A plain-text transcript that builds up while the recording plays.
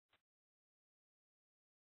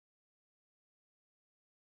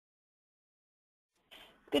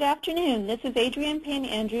Good afternoon. This is Adrienne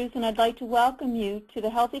Payne-Andrews, and I'd like to welcome you to the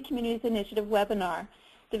Healthy Communities Initiative webinar,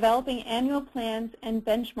 Developing Annual Plans and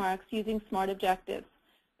Benchmarks Using SMART Objectives.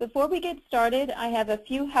 Before we get started, I have a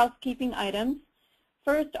few housekeeping items.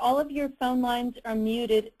 First, all of your phone lines are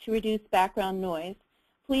muted to reduce background noise.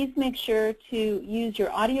 Please make sure to use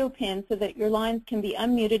your audio pin so that your lines can be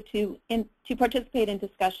unmuted to participate in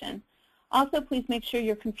discussion. Also, please make sure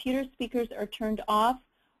your computer speakers are turned off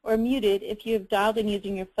or muted if you have dialed in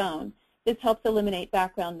using your phone. This helps eliminate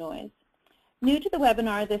background noise. New to the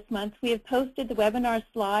webinar this month, we have posted the webinar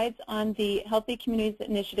slides on the Healthy Communities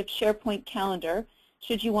Initiative SharePoint calendar,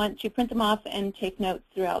 should you want to print them off and take notes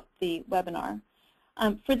throughout the webinar.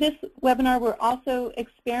 For this webinar, we're also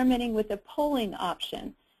experimenting with a polling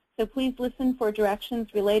option, so please listen for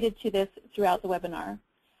directions related to this throughout the webinar.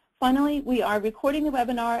 Finally, we are recording the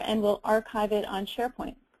webinar and will archive it on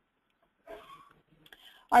SharePoint.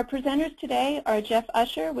 Our presenters today are Jeff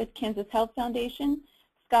Usher with Kansas Health Foundation,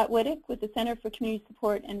 Scott Wittick with the Center for Community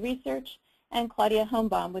Support and Research, and Claudia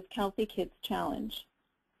Homebaum with Healthy Kids Challenge.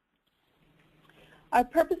 Our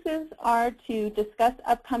purposes are to discuss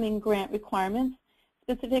upcoming grant requirements,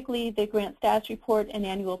 specifically the grant status report and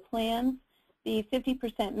annual plans, the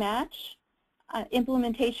 50% match,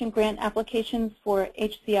 implementation grant applications for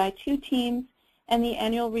HCI 2 teams, and the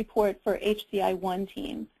annual report for HCI 1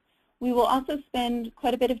 teams. We will also spend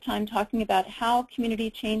quite a bit of time talking about how community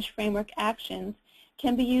change framework actions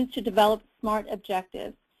can be used to develop SMART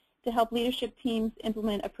objectives to help leadership teams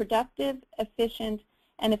implement a productive, efficient,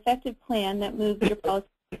 and effective plan that moves your policy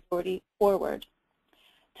priority forward.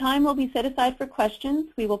 Time will be set aside for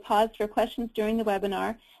questions. We will pause for questions during the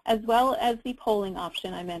webinar, as well as the polling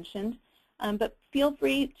option I mentioned. But feel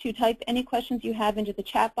free to type any questions you have into the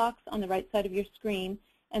chat box on the right side of your screen,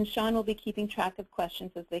 and Sean will be keeping track of questions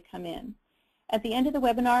as they come in. At the end of the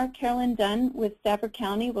webinar, Carolyn Dunn with Stafford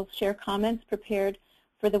County will share comments prepared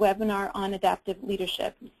for the webinar on adaptive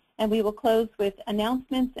leadership, and we will close with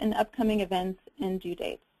announcements and upcoming events and due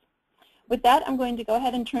dates. With that, I'm going to go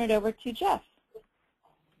ahead and turn it over to Jeff.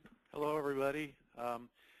 Hello, everybody.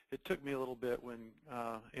 It took me a little bit when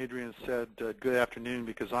Adrienne said good afternoon,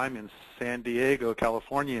 because I'm in San Diego,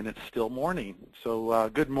 California, and it's still morning. So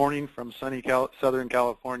good morning from sunny Southern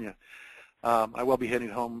California. I will be heading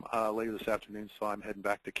home later this afternoon, so I'm heading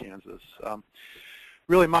back to Kansas.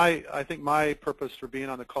 Really, I think my purpose for being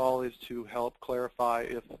on the call is to help clarify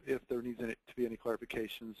if there needs to be any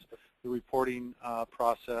clarifications, the reporting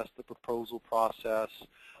process, the proposal process,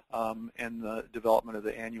 and the development of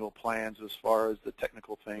the annual plans as far as the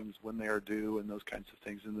technical things, when they are due, and those kinds of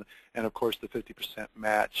things, and of course the 50%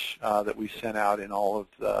 match that we sent out in all of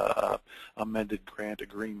the amended grant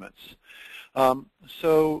agreements. In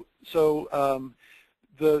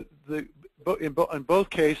both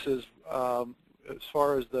cases, as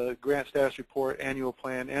far as the grant status report, annual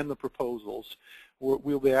plan, and the proposals,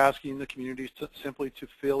 we'll be asking the communities simply to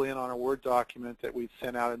fill in on a Word document that we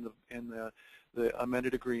sent out in the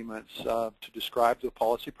amended agreements to describe the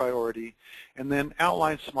policy priority, and then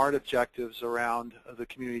outline SMART objectives around the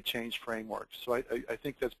community change framework. So I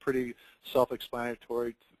think that's pretty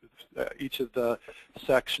self-explanatory. Each of the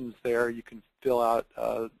sections there, you can fill out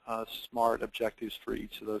SMART objectives for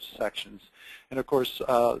each of those sections. And of course,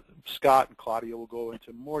 Scott and Claudia will go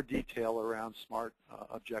into more detail around SMART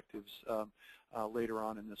objectives later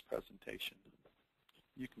on in this presentation.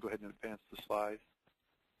 You can go ahead and advance the slide.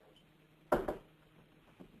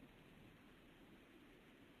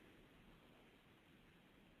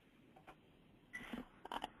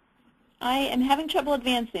 I am having trouble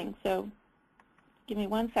advancing, so give me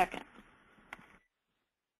 1 second.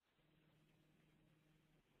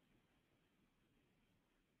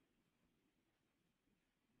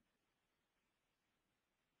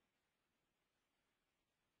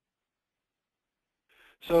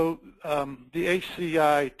 So the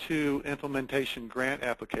HCI 2 implementation grant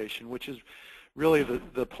application, which is really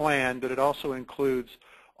the plan, but it also includes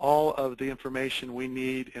all of the information we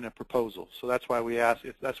need in a proposal. So that's why we ask.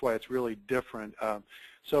 That's why it's really different.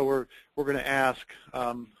 So we're going to ask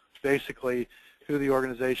basically who the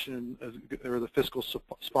organization or the fiscal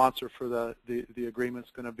sponsor for the agreement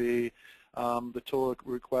is going to be, the total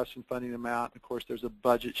request and funding amount. Of course, there's a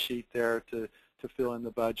budget sheet there to fill in the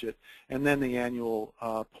budget, and then the annual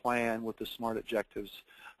plan with the SMART objectives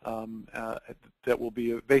that will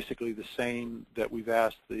be basically the same that we've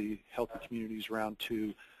asked the Healthy Communities Round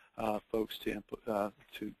 2 folks to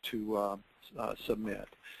submit.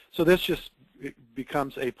 So this just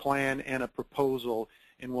becomes a plan and a proposal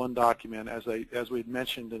in one document. As we had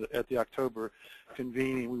mentioned at the October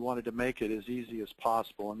convening, we wanted to make it as easy as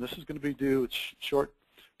possible, and this is going to be due. It's short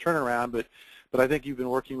turnaround, but I think you've been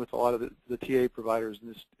working with a lot of the TA providers,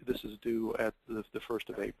 and this is due at the 1st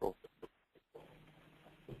of April.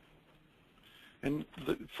 And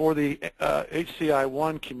for the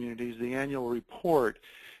HCI1 communities, the annual report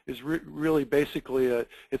is really basically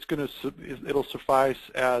it'll suffice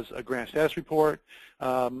as a grant status report,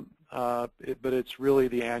 but it's really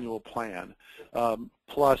the annual plan.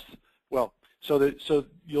 Plus, well, so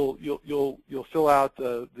you'll fill out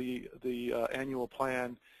the annual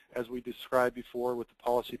plan as we described before, with the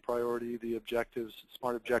policy priority, the objectives,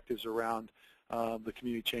 SMART objectives around the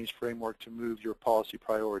community change framework to move your policy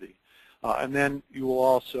priority. And then you will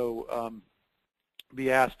also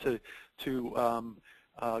be asked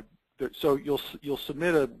so you'll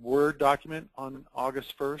submit a Word document on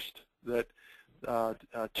August 1st that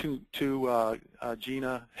to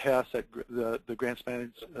Gina Hess, at the grants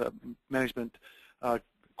management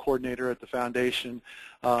coordinator at the foundation,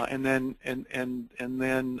 and then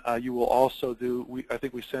you will also do. I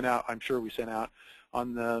think we sent out. I'm sure we sent out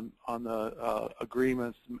on the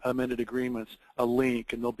agreements, amended agreements, a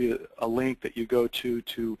link, and there'll be a link that you go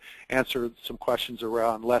to answer some questions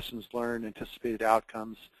around lessons learned, anticipated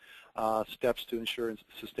outcomes, steps to ensure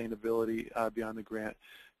sustainability beyond the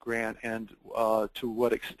grant, and to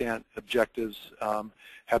what extent objectives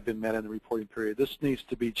have been met in the reporting period. This needs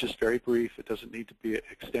to be just very brief. It doesn't need to be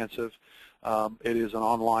extensive. It is an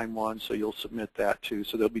online one, so you'll submit that too.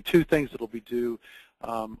 So there'll be two things that will be due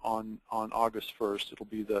on August 1st. It'll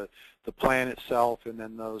be the plan itself, and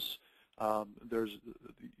then there's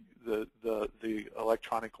the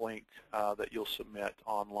electronic link that you'll submit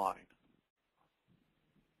online.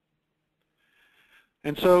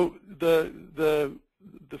 And so the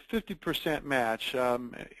 50% match, I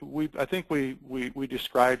think we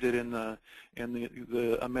described it in the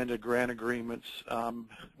amended grant agreements,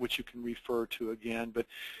 which you can refer to again. But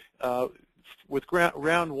with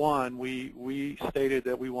round one, we stated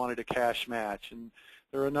that we wanted a cash match, and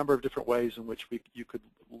there are a number of different ways in which you could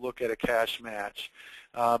look at a cash match.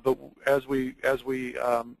 But as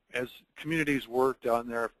communities worked on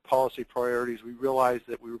their policy priorities, we realized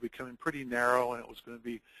that we were becoming pretty narrow, and it was going to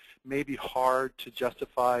be maybe hard to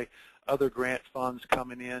justify other grant funds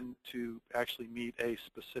coming in to actually meet a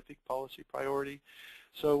specific policy priority.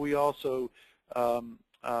 So we also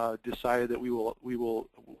decided that we will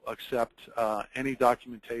accept any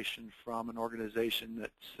documentation from an organization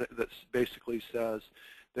that basically says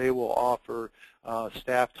they will offer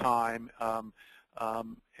staff time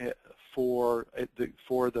for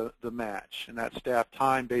the match, and that staff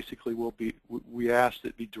time basically will be, we asked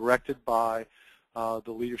it be directed by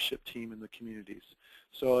the leadership team in the communities.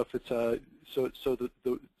 So if it's so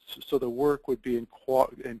the work would be in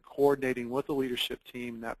coordinating with the leadership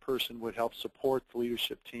team, and that person would help support the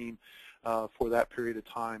leadership team for that period of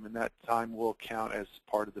time, and that time will count as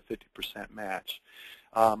part of the 50% match.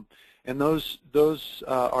 And those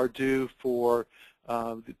are due for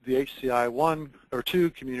the HCI 1 or 2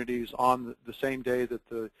 communities on the same day that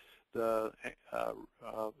the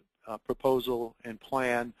proposal and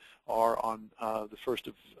plan are on the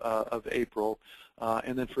 1st of April.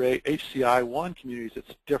 And then for HCI 1 communities,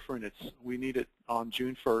 it's different. We need it on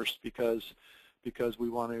June 1st because we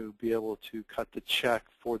want to be able to cut the check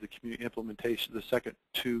for the community implementation, the second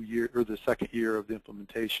year of the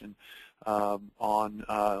implementation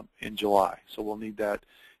in July. So we'll need that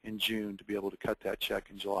in June to be able to cut that check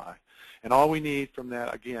in July. And all we need from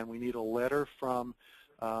that, again, we need a letter from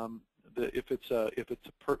if it's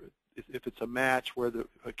a match, where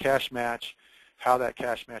a cash match, how that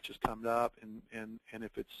cash match has come up, and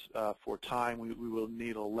if it's for time, we will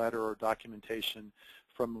need a letter or documentation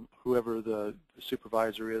from whoever the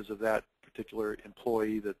supervisor is of that particular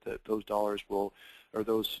employee that those dollars will, or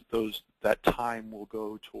that time will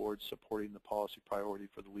go towards supporting the policy priority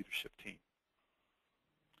for the leadership team.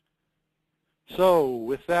 So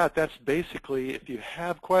with that, that's basically, if you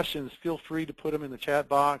have questions, feel free to put them in the chat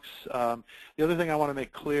box. The other thing I want to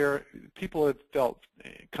make clear, people have felt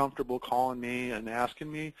comfortable calling me and asking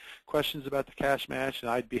me questions about the cash match, and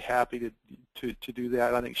I'd be happy to do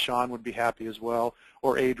that. I think Sean would be happy as well,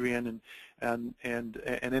 or Adrian and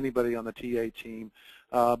anybody on the TA team.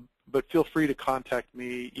 But feel free to contact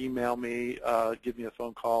me, email me, give me a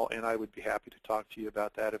phone call, and I would be happy to talk to you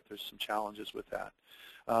about that if there's some challenges with that.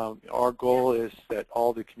 Our goal is that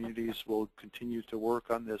all the communities will continue to work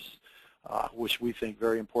on this, which we think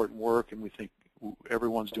very important work, and we think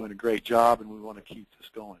everyone's doing a great job, and we want to keep this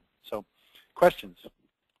going. So, questions?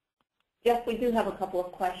 Yes, we do have a couple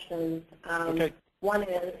of questions. Okay. One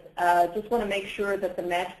is, just want to make sure that the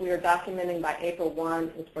match we are documenting by April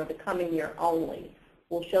 1 is for the coming year only.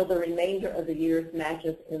 We'll show the remainder of the year's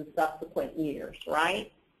matches in subsequent years, right?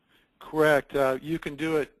 Correct. You can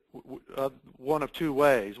do it one of two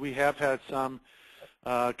ways. We have had some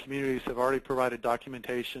communities have already provided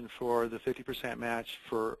documentation for the 50% match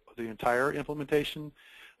for the entire implementation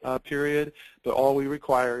period, but all we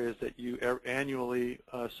require is that you annually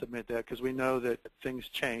submit that, because we know that things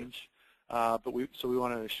change. So we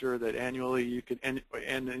want to assure that annually you can,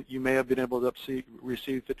 and you may have been able to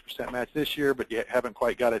receive 50% match this year, but you haven't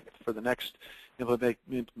quite got it for the next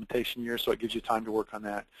implementation year, so it gives you time to work on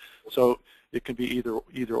that. So it can be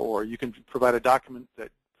either or. You can provide a document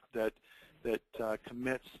that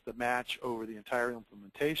commits the match over the entire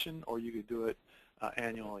implementation, or you could do it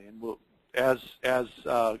annually. And we'll, as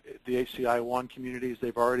the HCI 1 communities,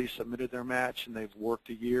 they've already submitted their match and they've worked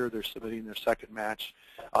a year. They're submitting their second match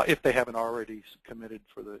if they haven't already committed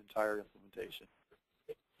for the entire implementation.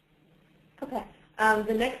 Okay.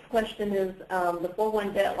 The next question is the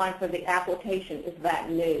 4/1 deadline for the application. Is that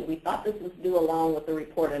new? We thought this was due along with the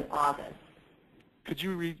report in August. Could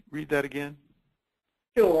you read that again?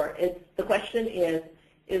 Sure. The question is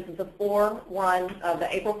the 4/1 of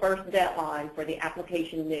the April 1st deadline for the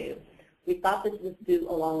application new? We thought this was due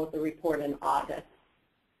along with the report in August.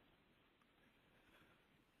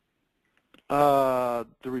 The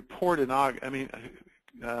report in August, I mean,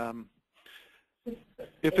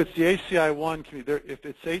 if it's the HCI 1 community, if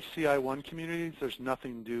it's HCI 1 communities, there's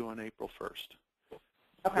nothing due on April 1st.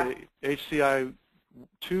 Okay. The HCI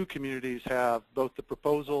 2 communities have both the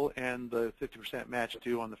proposal and the 50% match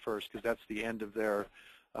due on the 1st, because that's the end of their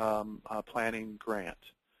planning grant.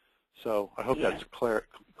 So I hope that's clear.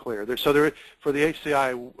 So for the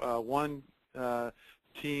HCI 1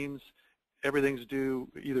 teams, everything's due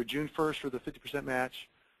either June 1st for the 50% match,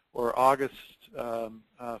 or August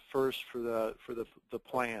 1st for the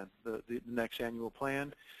plan, the next annual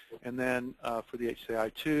plan, and then for the HCI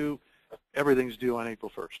 2, everything's due on April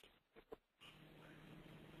 1st.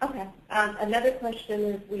 Okay. Another question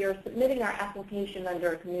is, we are submitting our application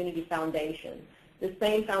under a community foundation. The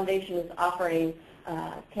same foundation is offering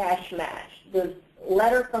cash match. Does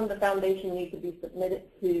letter from the foundation need to be submitted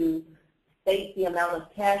to state the amount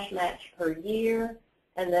of cash match per year?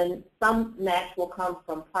 And then some match will come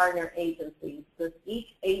from partner agencies. Does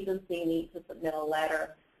each agency need to submit a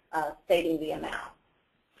letter stating the amount?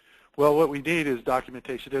 Well, what we need is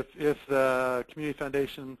documentation. If the community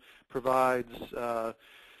foundation provides a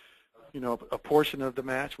portion of the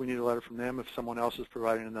match, we need a letter from them. If someone else is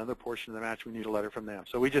providing another portion of the match, we need a letter from them.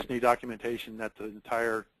 So we just need documentation that the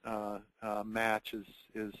entire match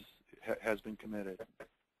has been committed.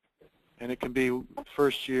 And it can be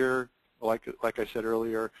first year, like I said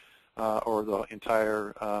earlier, or the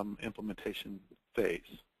entire implementation phase.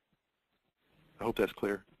 I hope that's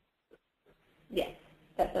clear. Yes,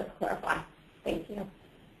 that does clarify. Thank you.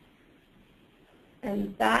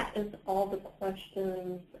 And that is all the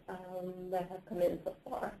questions that have come in so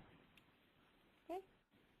far. Okay.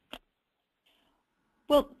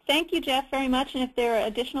 Well, thank you, Jeff, very much. And if there are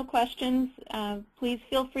additional questions, please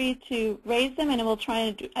feel free to raise them, and we'll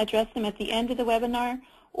try to address them at the end of the webinar,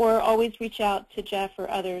 or always reach out to Jeff or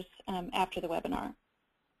others after the webinar.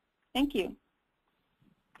 Thank you.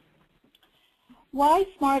 Why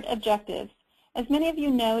SMART objectives? As many of you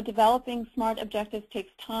know, developing SMART objectives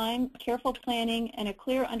takes time, careful planning, and a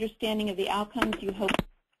clear understanding of the outcomes you hope.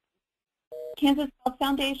 Kansas Health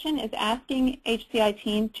Foundation is asking HCI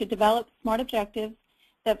teams to develop SMART objectives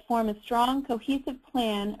that form a strong, cohesive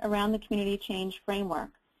plan around the community change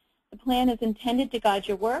framework. The plan is intended to guide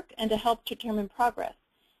your work and to help determine progress.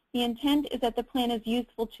 The intent is that the plan is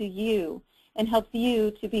useful to you and helps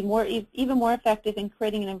you to be even more effective in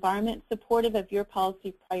creating an environment supportive of your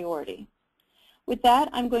policy priority. With that,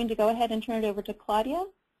 I'm going to go ahead and turn it over to Claudia.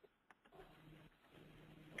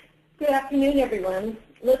 Good afternoon, everyone.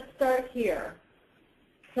 Let's start here.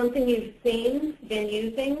 Something you've seen, been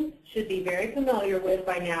using, should be very familiar with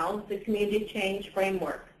by now, the Community Change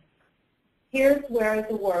Framework. Here's where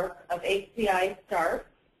the work of HCI starts,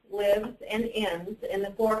 lives, and ends in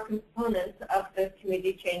the 4 components of the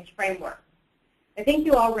Community Change Framework. I think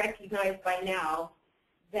you all recognize by now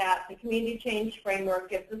that the Community Change Framework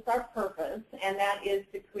gives us our purpose, and that is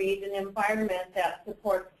to create an environment that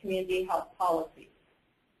supports community health policies.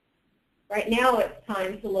 Right now it's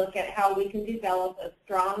time to look at how we can develop a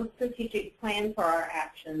strong strategic plan for our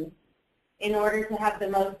actions in order to have the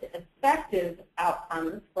most effective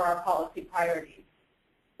outcomes for our policy priorities.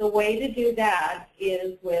 The way to do that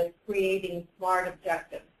is with creating SMART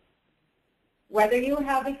objectives. Whether you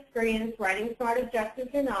have experience writing SMART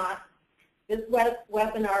objectives or not, this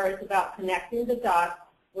webinar is about connecting the dots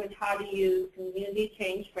with how to use Community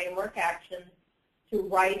Change Framework actions to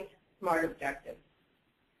write SMART objectives.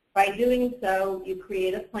 By doing so, you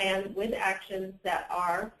create a plan with actions that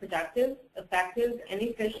are productive, effective, and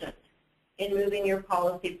efficient in moving your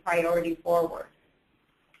policy priority forward.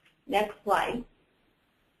 Next slide.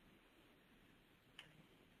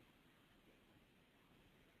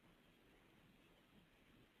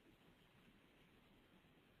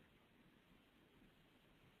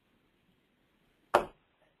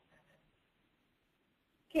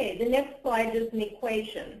 Okay, the next slide is an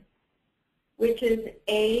equation, which is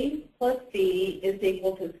A plus B is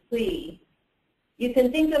equal to C. You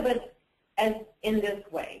can think of it as in this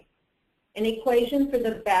way: an equation for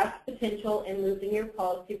the best potential in moving your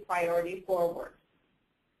policy priority forward,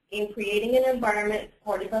 in creating an environment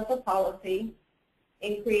supportive of a policy,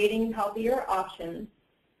 in creating healthier options,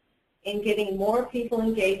 in getting more people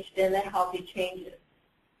engaged in the healthy changes.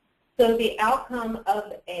 So the outcome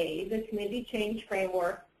of A, the community change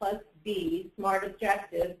framework, plus B, SMART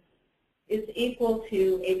objectives, is equal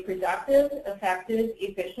to a productive, effective,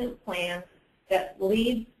 efficient plan that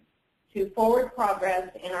leads to forward progress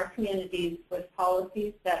in our communities with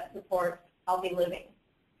policies that support healthy living.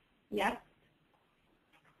 Next.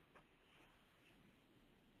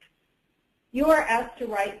 You are asked to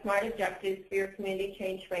write SMART objectives for your community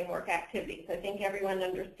change framework activities. I think everyone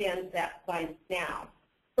understands that by now.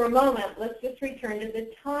 For a moment, let's just return to the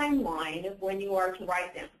timeline of when you are to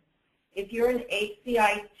write them. If you're an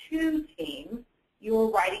HCI 2 team, you are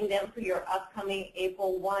writing them for your upcoming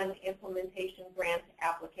April 1 implementation grant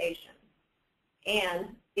application.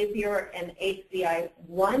 And if you're an HCI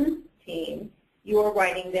 1 team, you are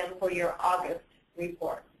writing them for your August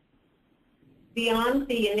report. Beyond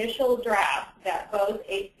the initial draft that both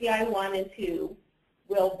HCI 1 and 2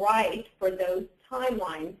 will write for those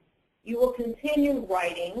timelines, you will continue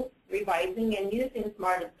writing, revising, and using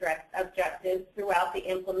SMART objectives throughout the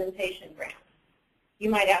implementation grant. You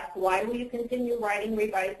might ask, why will you continue writing,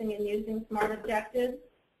 revising, and using SMART objectives?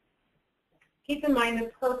 Keep in mind the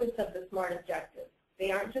purpose of the SMART objectives.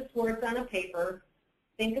 They aren't just words on a paper.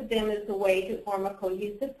 Think of them as a way to form a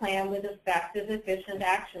cohesive plan with effective, efficient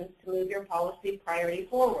actions to move your policy priority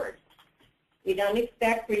forward. We don't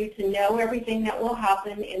expect for you to know everything that will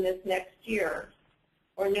happen in this next year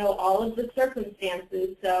or know all of the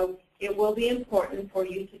circumstances, so it will be important for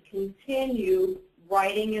you to continue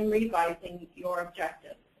writing and revising your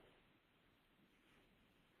objectives.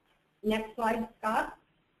 Next slide, Scott.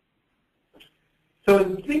 So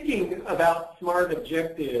in thinking about SMART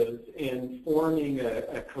objectives and forming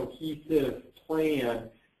a cohesive plan,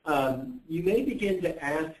 you may begin to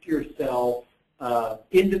ask yourself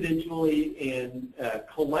individually and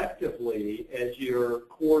collectively, as your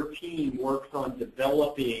core team works on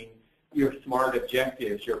developing your SMART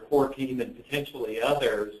objectives, your core team and potentially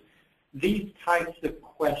others, these types of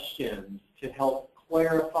questions to help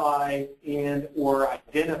clarify and or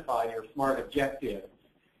identify your SMART objectives.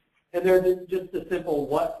 And they're just a simple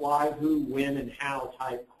what, why, who, when, and how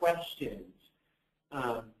type questions.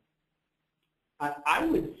 I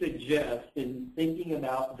would suggest in thinking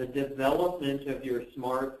about the development of your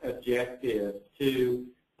SMART objectives to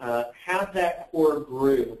have that core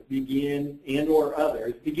group begin, and or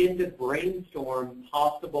others, begin to brainstorm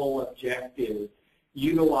possible objectives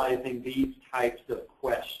utilizing these types of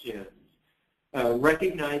questions.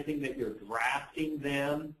 Recognizing that you're drafting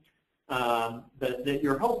them, but that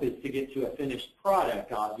your hope is to get to a finished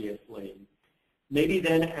product, obviously. Maybe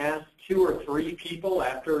then ask 2 or 3 people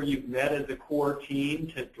after you've met as a core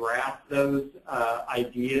team to draft those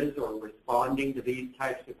ideas or responding to these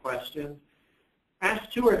types of questions.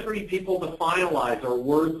 Ask 2 or 3 people to finalize or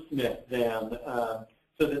wordsmith them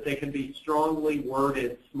so that they can be strongly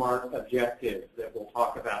worded SMART objectives that we'll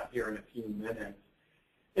talk about here in a few minutes.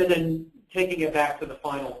 And then taking it back to the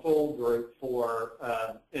final full group for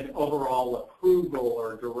an overall approval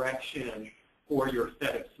or direction for your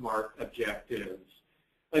set of SMART objectives.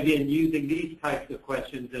 Again, using these types of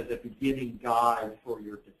questions as a beginning guide for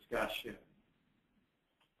your discussion.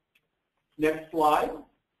 Next slide.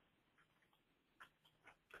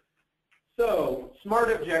 So,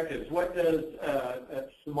 SMART objectives. What does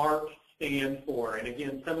SMART stand for? And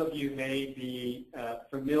again, some of you may be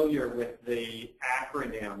familiar with the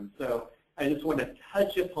acronym. So I just want to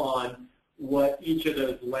touch upon what each of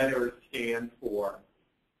those letters stand for.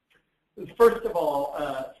 First of all,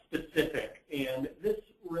 specific, and this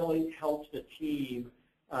really helps the team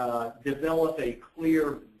develop a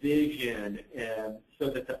clear vision so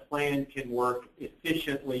that the plan can work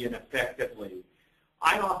efficiently and effectively.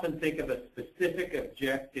 I often think of a specific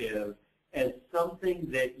objective as something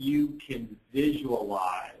that you can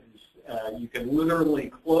visualize. You can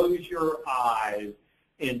literally close your eyes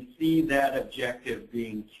and see that objective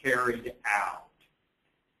being carried out.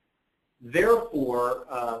 Therefore,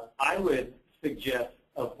 I would suggest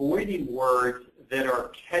avoiding words that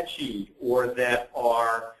are catchy or that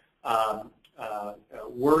are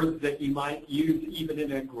words that you might use even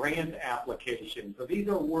in a grant application. So these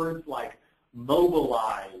are words like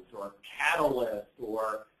mobilize or catalyst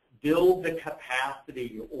or build the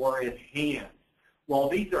capacity or enhance. While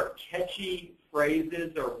these are catchy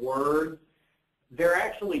phrases or words, they're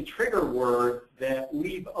actually trigger words that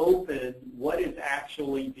leave open what is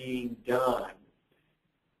actually being done.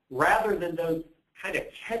 Rather than those kind of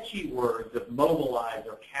catchy words of mobilize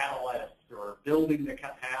or catalyst or building the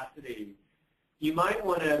capacity, you might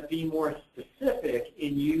want to be more specific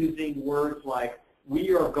in using words like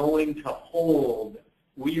we are going to hold,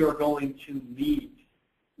 we are going to meet,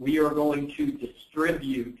 we are going to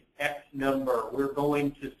distribute X number, we're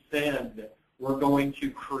going to send, we're going to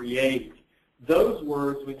create. Those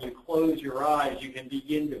words, when you close your eyes, you can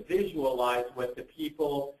begin to visualize what the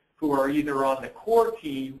people who are either on the core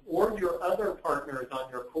team or your other partners on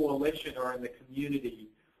your coalition or in the community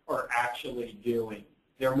are actually doing.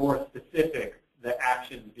 They're more specific, the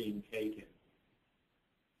actions being taken.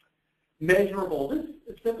 Measurable.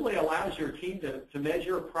 This simply allows your team to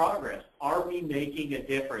measure progress. Are we making a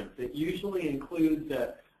difference? It usually includes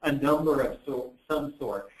a number of some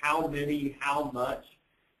sort. How many, how much?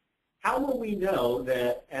 How will we know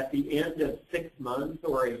that at the end of 6 months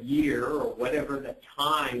or a year or whatever the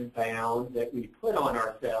time bound that we put on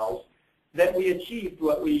ourselves that we achieved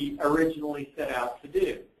what we originally set out to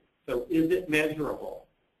do? So is it measurable?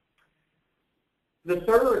 The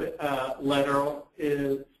third letter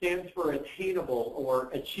stands for attainable or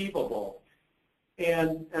achievable.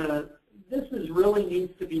 And this really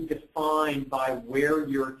needs to be defined by where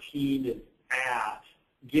your team is at,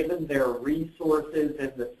 given their resources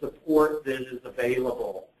and the support that is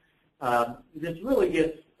available. This really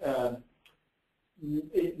gets,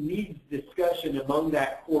 it needs discussion among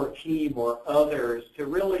that core team or others to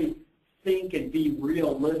really think and be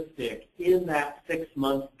realistic in that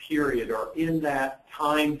 6-month period or in that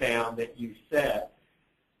time bound that you set.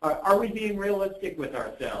 Are we being realistic with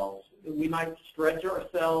ourselves? We might stretch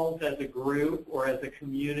ourselves as a group or as a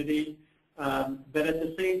community, but at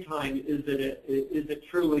the same time, is it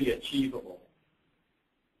truly achievable?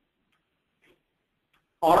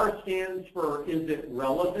 R stands for is it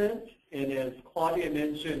relevant? And as Claudia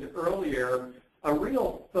mentioned earlier, a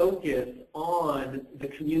real focus on the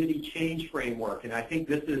community change framework. And I think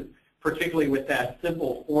this is particularly with that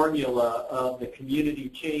simple formula of the community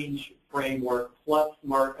change framework plus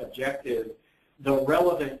SMART objectives, the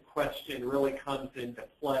relevant question really comes into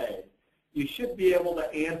play. You should be able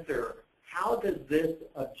to answer, how does this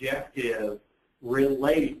objective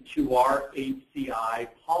relate to our HCI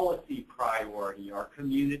policy priority, our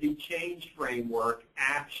community change framework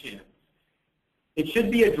actions? It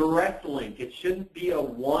should be a direct link. It shouldn't be a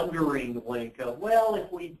wandering link of, well,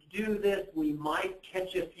 if we do this, we might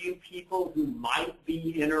catch a few people who might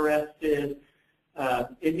be interested.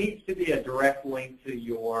 It needs to be a direct link to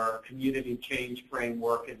your community change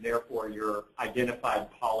framework and therefore your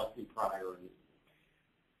identified policy priorities.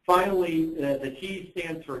 Finally, the T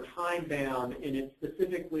stands for time bound, and it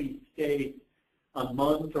specifically states a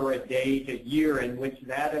month or a date, a year in which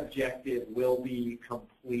that objective will be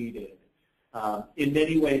completed. In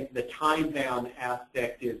many ways, the time-bound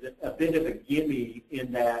aspect is a bit of a gimme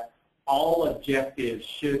in that all objectives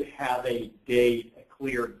should have a date, a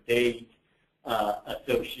clear date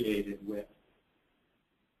associated with.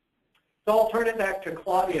 So I'll turn it back to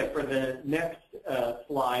Claudia for the next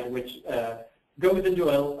slide, which goes into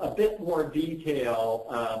a bit more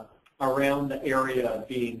detail around the area of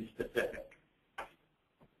being specific.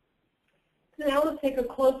 So now let's take a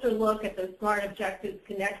closer look at the SMART objectives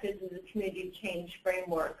connected to the community change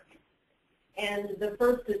framework. And the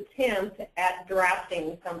first attempt at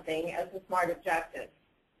drafting something as a SMART objective.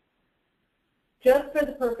 Just for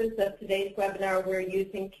the purpose of today's webinar, we're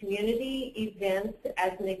using community events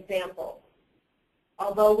as an example.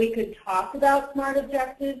 Although we could talk about SMART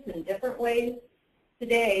objectives in different ways,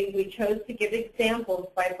 today we chose to give examples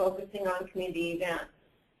by focusing on community events.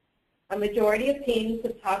 A majority of teams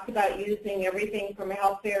have talked about using everything from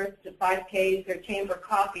health fairs to 5Ks or chamber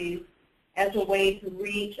coffees as a way to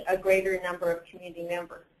reach a greater number of community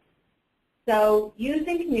members. So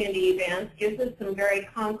using community events gives us some very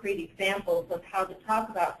concrete examples of how to talk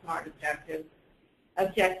about SMART objectives,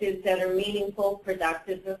 objectives that are meaningful,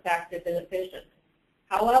 productive, effective, and efficient.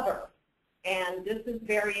 However, and this is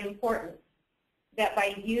very important, that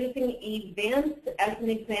by using events as an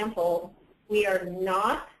example, we are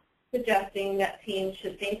not suggesting that teams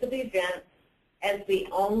should think of events as the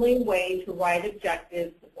only way to write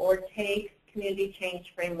objectives or take community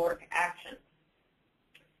change framework actions.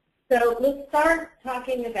 So let's start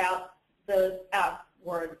talking about those F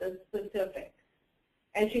words, the specific.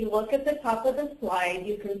 As you look at the top of the slide,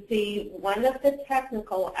 you can see one of the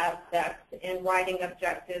technical aspects in writing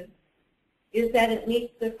objectives is that it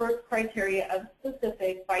meets the first criteria of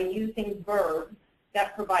specific by using verbs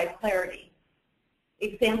that provide clarity.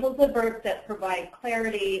 Examples of verbs that provide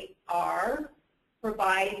clarity are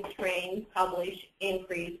provide, train, publish,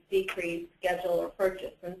 increase, decrease, schedule, or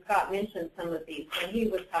purchase. And Scott mentioned some of these when he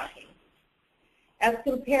was talking. As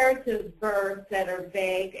compared to verbs that are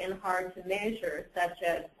vague and hard to measure, such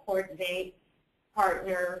as coordinate,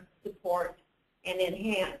 partner, support, and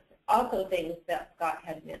enhance, also things that Scott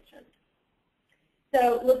had mentioned.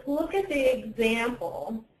 So let's look at the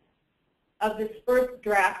example of this first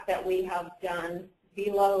draft that we have done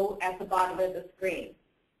below at the bottom of the screen.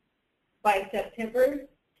 By September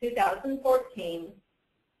 2014,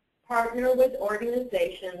 partner with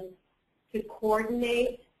organizations to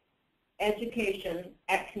coordinate education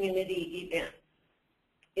at community events.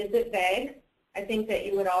 Is it vague? I think that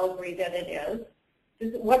you would all agree that it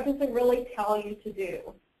is. What does it really tell you to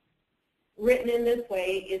do? Written in this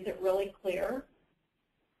way, is it really clear?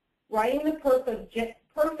 Writing the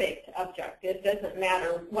perfect objective doesn't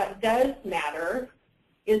matter. What does matter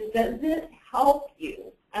is, does it help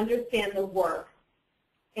you understand the work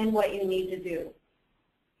and what you need to do?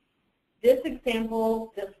 This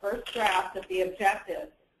example, this first draft of the objective,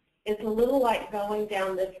 is a little like going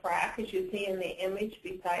down the track, as you see in the image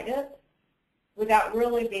beside it, without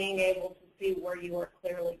really being able to see where you are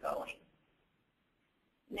clearly going.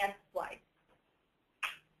 Next slide.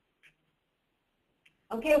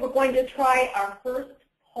 Okay, we're going to try our first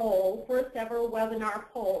ever webinar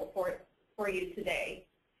poll for you today.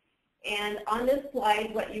 And on this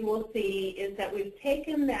slide, what you will see is that we've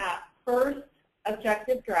taken that first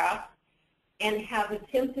objective draft and have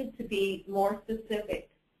attempted to be more specific.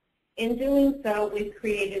 In doing so, we've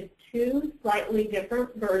created two slightly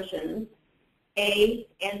different versions, A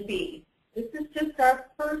and B. This is just our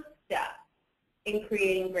first step in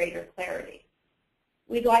creating greater clarity.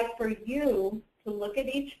 We'd like for you to look at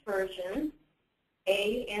each version,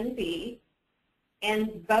 A and B,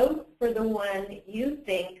 and vote for the one you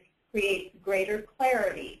think creates greater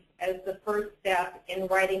clarity as the first step in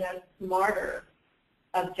writing a smarter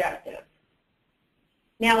objective.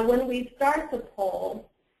 Now, when we start the poll,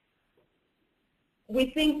 we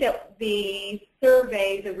think that the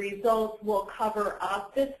survey, the results, will cover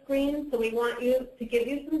up the screen, so we want you to give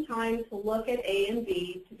you some time to look at A and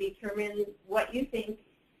B to determine what you think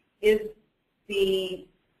is the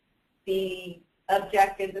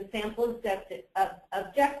objective, the sample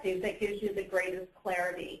objective that gives you the greatest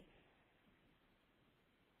clarity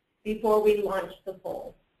before we launch the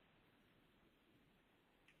poll.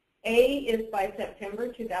 A is by September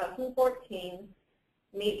 2014.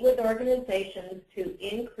 Meet with organizations to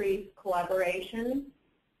increase collaboration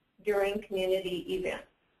during community events.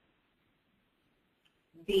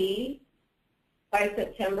 B, by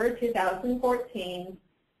September 2014,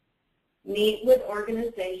 meet with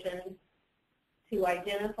organizations to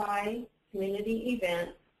identify community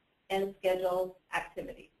events and schedule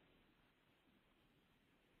activities.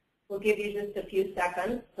 We'll give you just a few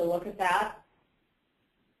seconds to look at that.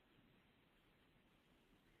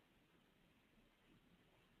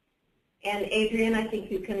 And Adrian, I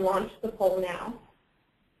think you can launch the poll now.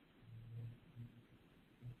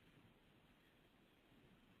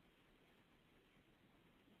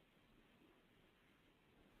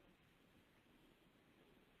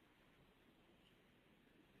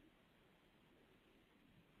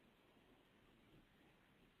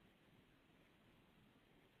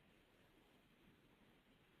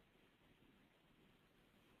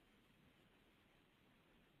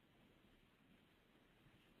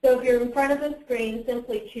 So if you're in front of the screen,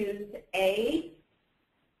 simply choose A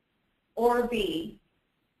or B.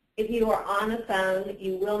 If you are on a phone,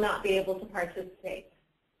 you will not be able to participate.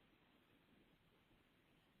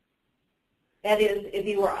 That is, if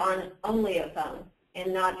you are on only a phone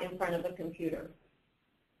and not in front of a computer.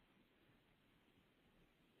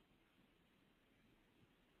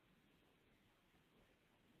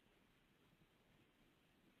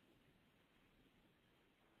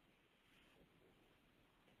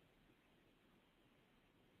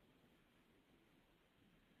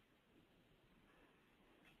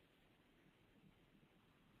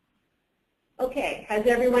 Okay, has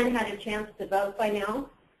everyone had a chance to vote by now?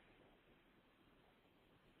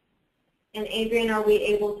 And Adrian, are we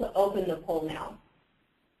able to open the poll now?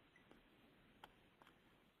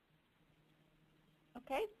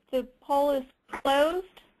 Okay, the poll is closed.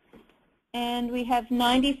 And we have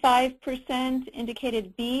 95%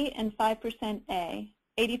 indicated B and 5% A.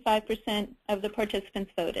 85% of the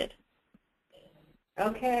participants voted.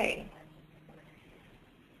 Okay.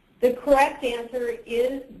 The correct answer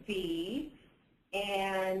is B,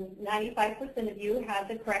 and 95% of you had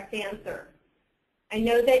the correct answer. I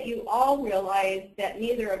know that you all realize that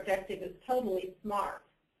neither objective is totally SMART.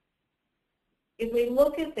 If we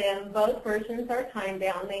look at them, both versions are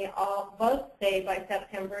time-bound. They all both say by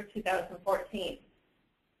September 2014.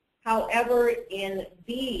 However, in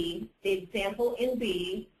B, the example in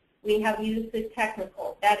B, we have used the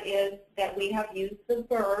technical. That is, that we have used the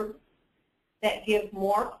verbs that give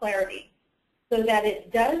more clarity so that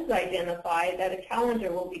it does identify that a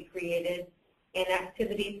calendar will be created and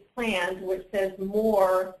activities planned, which says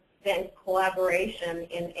more than collaboration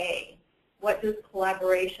in A. What does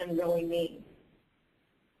collaboration really mean?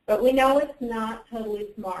 But we know it's not totally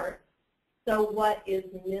SMART, so what is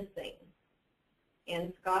missing?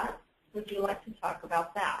 And Scott, would you like to talk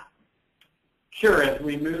about that? Sure. As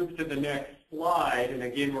we move to the next slide, and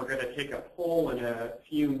again, we're going to take a poll in a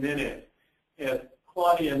few minutes. As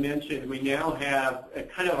Claudia mentioned, we now have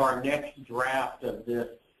kind of our next draft of this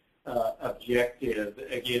objective,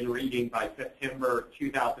 again, reading by September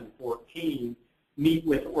 2014, meet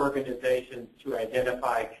with organizations to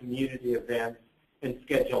identify community events and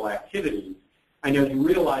schedule activities. I know you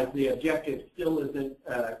realize the objective still isn't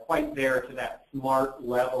quite there to that SMART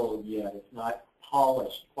level yet. It's not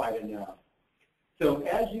polished quite enough. So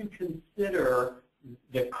as you consider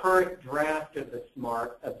the current draft of the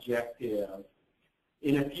SMART objective,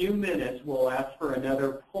 in a few minutes we'll ask for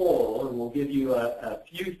another poll, and we'll give you a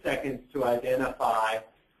few seconds to identify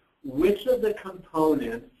which of the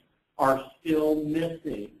components are still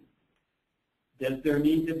missing. Does there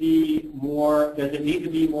need to be more, does it need to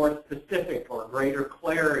be more specific or greater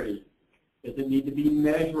clarity? Does it need to be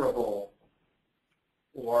measurable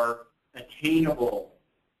or attainable?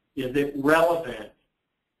 Is it relevant?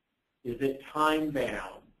 Is it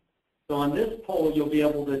time-bound? So on this poll, you'll be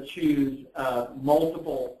able to choose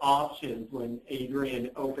multiple options when Adrian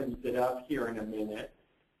opens it up here in a minute.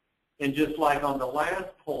 And just like on the last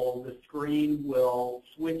poll, the screen will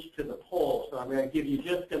switch to the poll. So I'm going to give you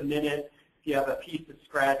just a minute, if you have a piece of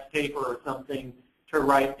scratch paper or something, to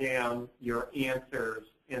write down your answers,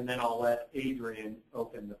 and then I'll let Adrian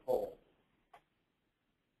open the poll.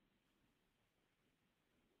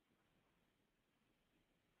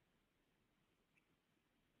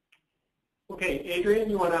 Okay, Adrian,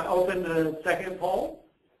 you want to open the second poll?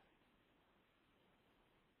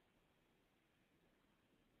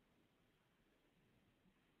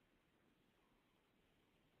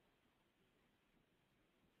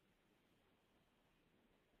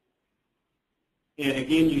 And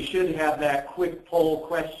again, you should have that quick poll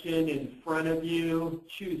question in front of you.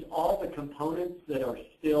 Choose all the components that are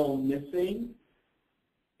still missing.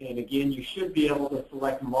 And again, you should be able to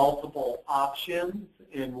select multiple options,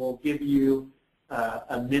 and we'll give you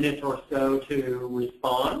a minute or so to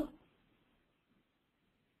respond.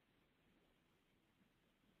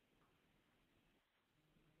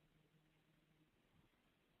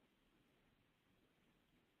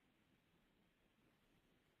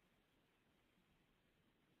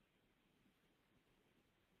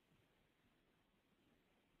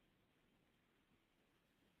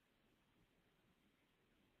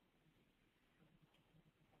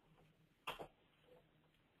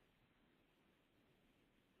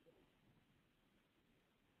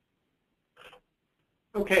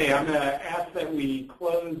 Okay, I'm going to ask that we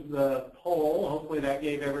close the poll. Hopefully that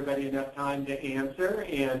gave everybody enough time to answer.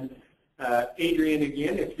 And Adrian,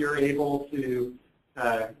 again, if you're able to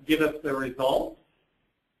give us the results.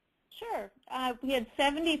 Sure. We had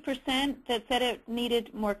 70% that said it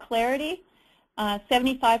needed more clarity,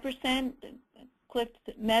 75% clicked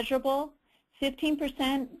measurable,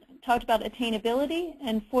 15% talked about attainability,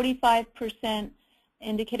 and 45%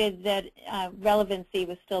 indicated that relevancy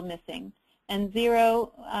was still missing, and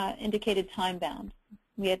 0 indicated time-bound.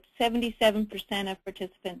 We had 77% of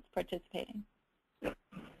participants participating.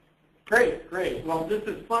 Great, great. Well, this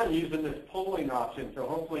is fun using this polling option, so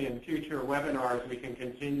hopefully in future webinars we can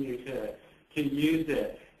continue to use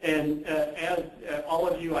it. And as all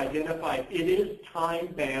of you identified, it is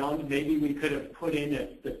time-bound. Maybe we could have put in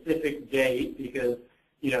a specific date because,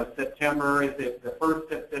 you know, September, is it the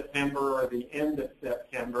 1st of September or the end of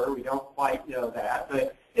September? We don't quite know that,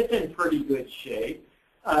 but it's in pretty good shape.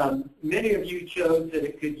 Many of you chose that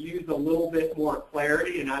it could use a little bit more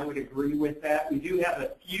clarity, and I would agree with that. We do have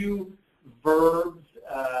a few verbs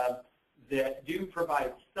that do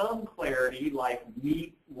provide some clarity, like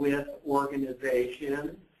meet with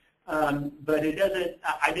organizations. but it doesn't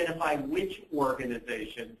identify which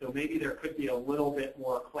organization. So maybe there could be a little bit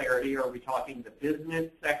more clarity. Are we talking the business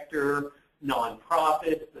sector,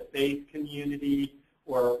 nonprofits, the faith community,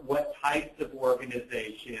 or what types of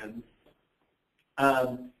organizations?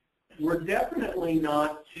 We're definitely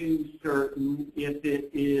not too certain if it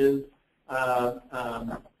is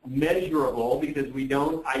measurable, because we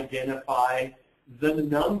don't identify the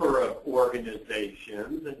number of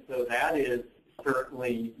organizations, and so that is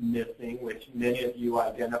certainly missing, which many of you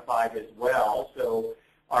identified as well. So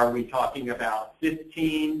are we talking about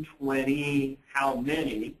 15, 20, how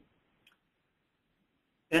many?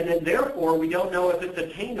 And then therefore, we don't know if it's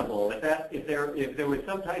attainable. If there was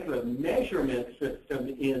some type of measurement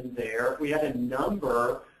system in there, if we had a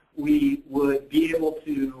number, we would be able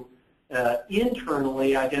to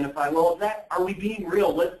internally identify, well, are we being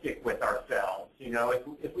realistic with ourselves? You know,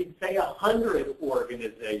 if we say 100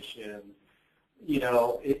 organizations, you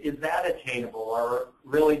know, is that attainable? Or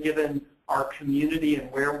really, given our community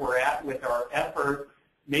and where we're at with our effort,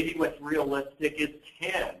 maybe what's realistic is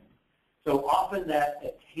 10. So often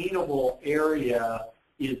that attainable area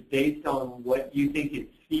is based on what you think is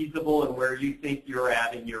feasible and where you think you're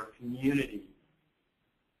at in your community.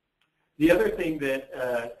 The other thing that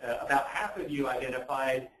about half of you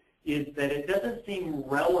identified is that it doesn't seem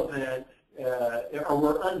relevant, or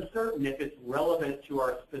we're uncertain if it's relevant to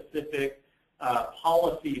our specific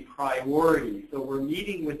policy priorities. So we're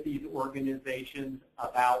meeting with these organizations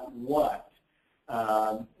about what?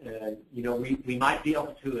 You know, we might be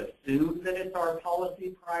able to assume that it's our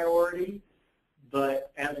policy priority,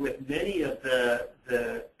 but as with many of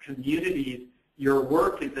the communities, your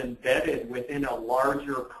work is embedded within a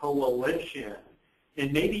larger coalition.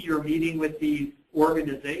 And maybe you're meeting with these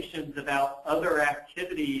organizations about other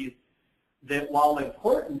activities that, while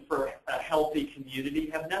important for a healthy community,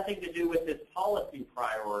 have nothing to do with this policy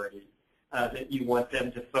priority that you want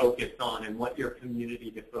them to focus on and want your community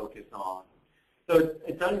to focus on. So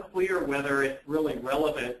it's unclear whether it's really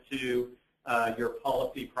relevant to your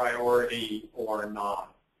policy priority or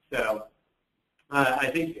not. So I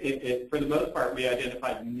think for the most part, we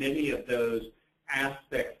identified many of those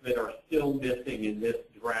aspects that are still missing in this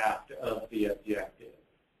draft of the objective.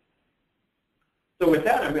 So with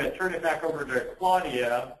that, I'm going to turn it back over to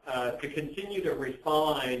Claudia to continue to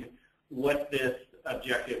refine what this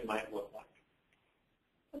objective might look like.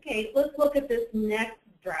 Okay, let's look at this next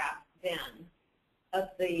draft then of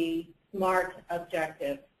the SMART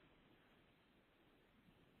objective.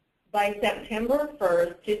 By September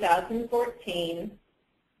 1st, 2014,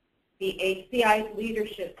 the HCI's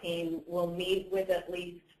leadership team will meet with at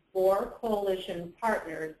least 4 coalition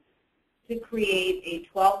partners to create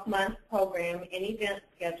a 12-month program and event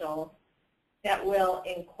schedule that will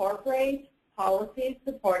incorporate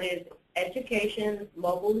policy-supported education,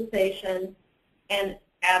 mobilization, and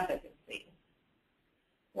advocacy.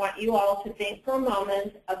 I want you all to think for a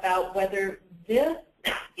moment about whether this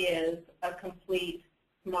is a complete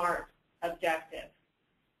SMART objective.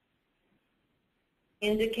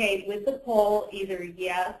 Indicate with the poll either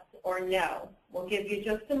yes or no. We'll give you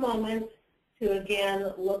just a moment to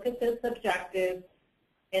again look at this objective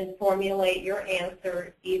and formulate your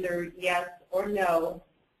answer either yes or no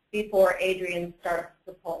before Adrian starts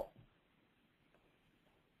the poll.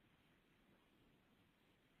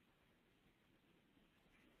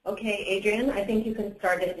 Okay, Adrian, I think you can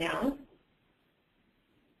start it now.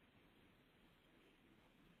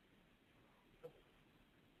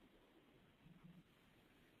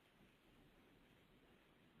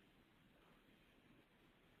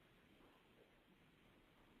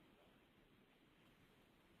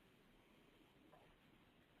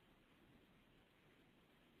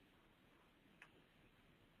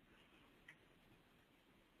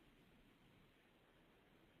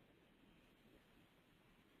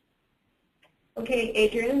 Okay,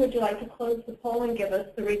 Adrian, would you like to close the poll and give us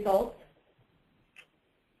the results?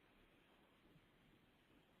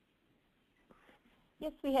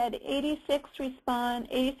 Yes, we had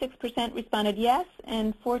 86% responded yes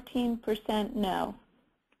and 14% no.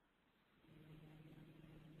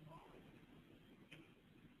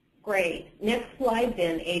 Great. Next slide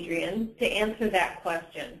then, Adrian, to answer that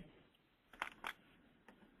question.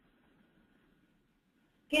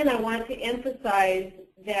 Again, I want to emphasize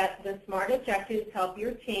that the SMART objectives help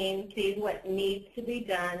your team see what needs to be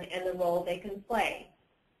done and the role they can play.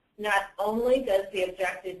 Not only does the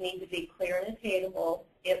objective need to be clear and attainable,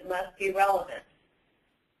 it must be relevant.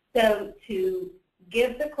 So to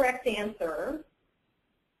give the correct answer,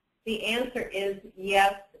 the answer is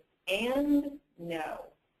yes and no.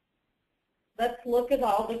 Let's look at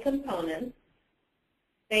all the components.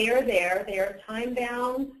 They are there. They are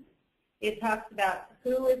time-bound. It talks about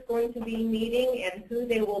who is going to be meeting and who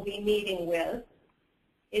they will be meeting with.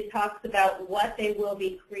 It talks about what they will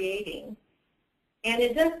be creating. And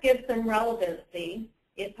it does give some relevancy.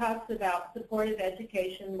 It talks about supportive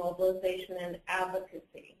education, mobilization, and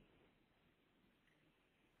advocacy.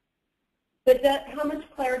 But how much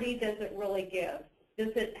clarity does it really give?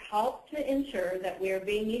 Does it help to ensure that we are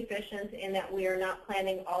being efficient and that we are not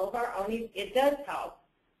planning all of our own? It does help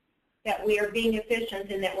that we are being efficient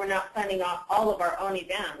and that we're not planning all of our own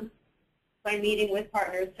events by meeting with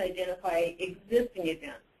partners to identify existing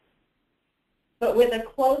events. But with a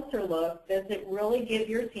closer look, does it really give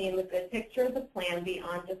your team a good picture of the plan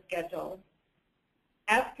beyond the schedule?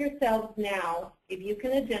 Ask yourselves now if you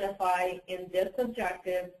can identify in this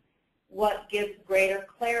objective what gives greater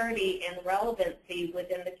clarity and relevancy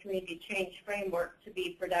within the community change framework to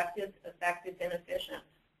be productive, effective, and efficient.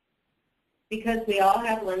 Because we all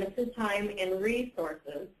have limited time and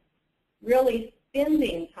resources, really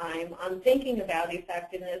spending time on thinking about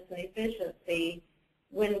effectiveness and efficiency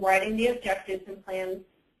when writing the objectives and plans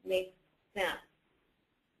makes sense.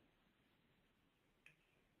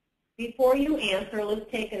 Before you answer,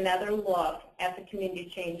 let's take another look at the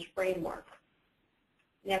community change framework.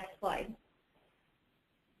 Next slide.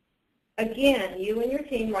 Again, you and your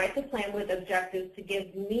team write the plan with objectives to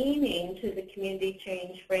give meaning to the community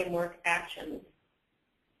change framework actions.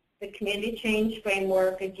 The community change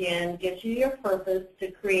framework, again, gives you your purpose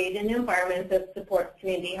to create an environment that supports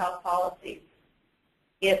community health policies.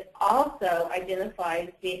 It also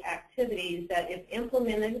identifies the activities that, if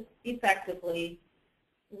implemented effectively,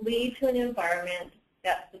 lead to an environment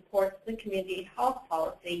that supports the community health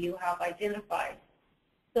policy you have identified.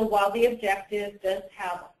 So while the objective does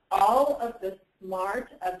have all of the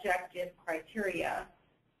SMART objective criteria,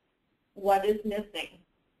 what is missing?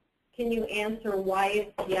 Can you answer why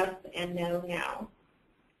it's yes and no now?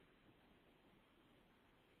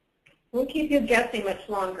 Won't keep you guessing much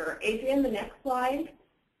longer. Adrian, the next slide.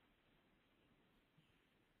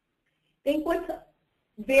 I think what's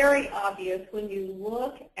very obvious when you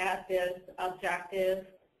look at this objective,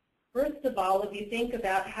 first of all, if you think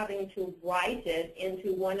about having to write it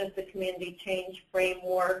into one of the community change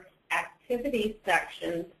framework activity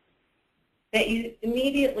sections, that you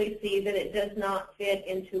immediately see that it does not fit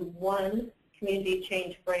into one community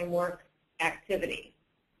change framework activity.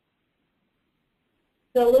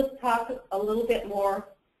 So let's talk a little bit more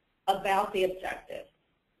about the objective.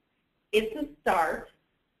 It's a start,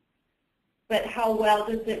 but how well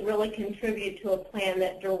does it really contribute to a plan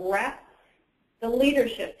that directs the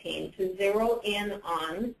leadership team to zero in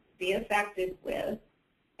on, be effective with,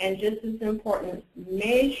 and just as important,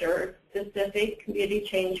 measure specific community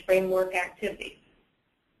change framework activities?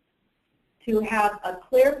 To have a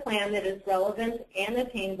clear plan that is relevant and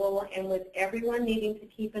attainable, and with everyone needing to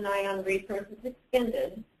keep an eye on resources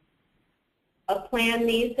expended, a plan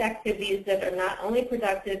needs activities that are not only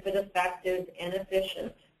productive but effective and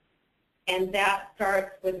efficient. And that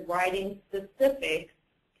starts with writing specific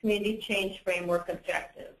community change framework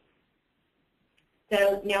objectives.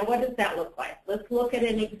 So now what does that look like? Let's look at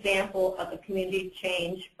an example of a community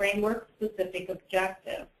change framework specific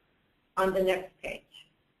objective on the next page.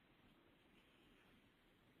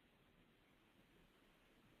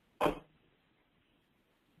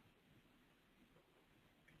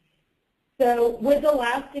 So with the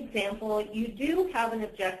last example, you do have an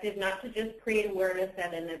objective not to just create awareness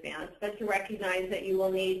at an event, but to recognize that you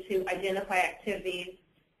will need to identify activities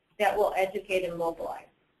that will educate and mobilize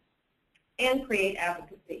and create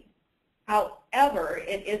advocacy. However,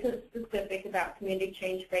 it isn't specific about community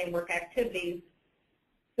change framework activities,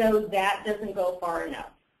 so that doesn't go far enough.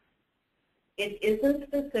 It isn't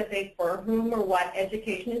specific for whom or what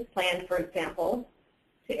education is planned, for example,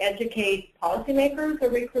 to educate policymakers or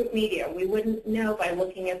recruit media. We wouldn't know by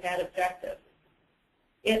looking at that objective.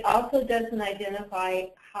 It also doesn't identify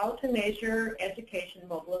how to measure education,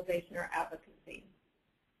 mobilization, or advocacy.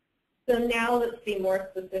 So now let's be more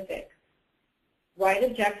specific. Write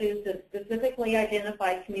objectives that specifically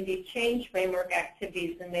identify community change framework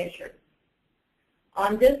activities and measures.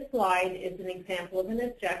 On this slide is an example of an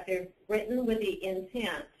objective written with the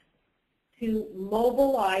intent to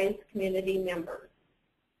mobilize community members.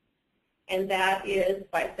 And that is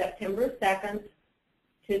by September 2nd,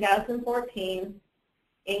 2014,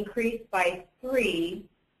 increase by 3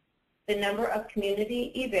 the number of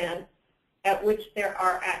community events at which there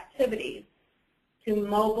are activities to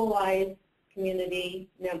mobilize community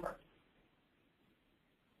members.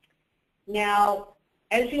 Now,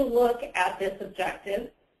 as you look at this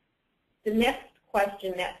objective, the next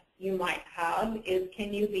question that you might have is,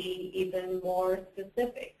 can you be even more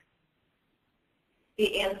specific?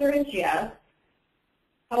 The answer is yes.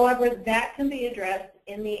 However, that can be addressed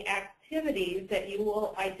in the activities that you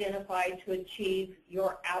will identify to achieve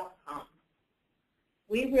your outcome.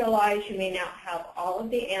 We realize you may not have all of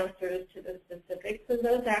the answers to the specifics of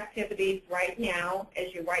those activities right now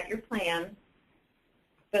as you write your plan,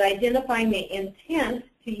 but identifying the intent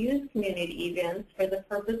to use community events for the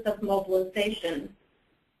purpose of mobilization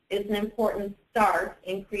is an important start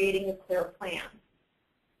in creating a clear plan.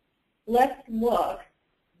 Let's look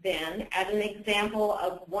then at an example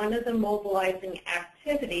of one of the mobilizing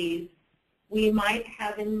activities we might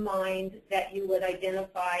have in mind that you would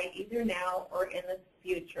identify either now or in the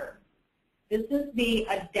future. This is the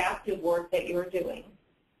adaptive work that you're doing.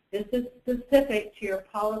 This is specific to your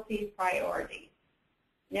policy priorities.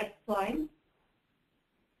 Next slide.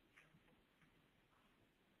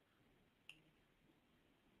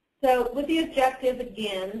 So with the objective,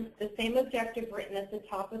 again, the same objective written at the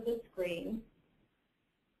top of the screen.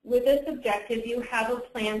 With this objective, you have a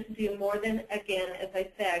plan to do more than, again, as I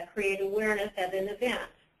said, create awareness at an event.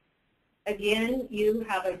 Again, you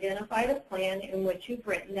have identified a plan in which you've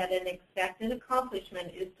written that an expected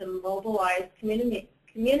accomplishment is to mobilize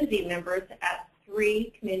community members at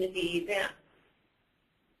 3 community events.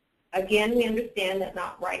 Again, we understand that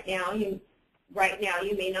not right now. Right now,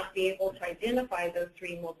 you may not be able to identify those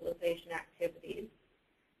 3 mobilization activities,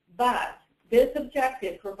 but this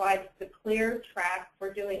objective provides the clear track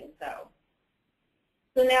for doing so.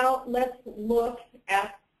 So now let's look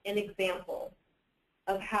at an example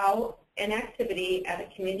of how an activity at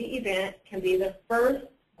a community event can be the first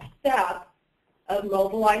step of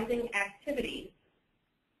mobilizing activities,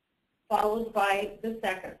 followed by the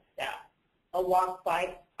second step, a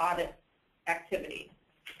walk-by audit activity.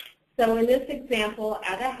 So in this example,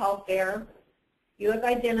 at a health fair, you have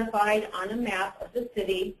identified on a map of the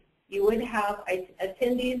city, you would have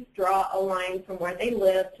attendees draw a line from where they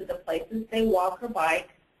live to the places they walk or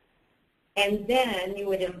bike, and then you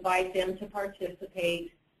would invite them to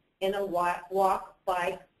participate in a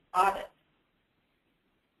walk-bike audit.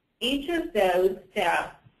 Each of those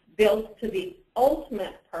steps builds to the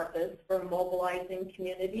ultimate purpose for mobilizing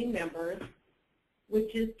community members,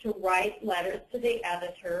 which is to write letters to the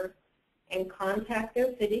editor and contact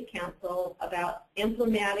their city council about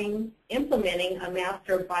implementing a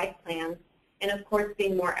master bike plan, and of course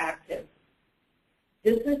being more active.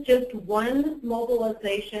 This is just one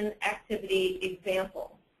mobilization activity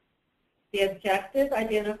example. The objective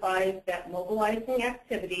identifies that mobilizing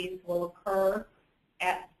activities will occur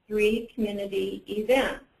at 3 community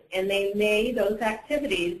events, and those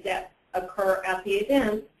activities that occur at the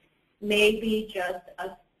events may be just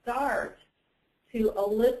a start to a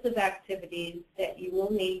list of activities that you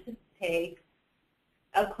will need to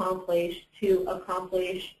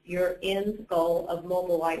accomplish your end goal of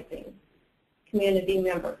mobilizing community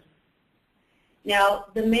members. Now,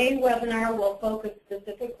 the May webinar will focus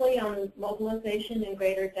specifically on mobilization in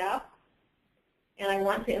greater depth, and I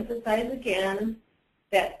want to emphasize again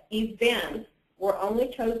that events were only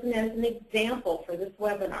chosen as an example for this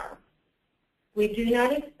webinar. We do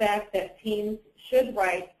not expect that teams should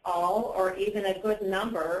write all or even a good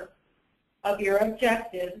number of your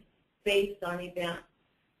objectives based on events.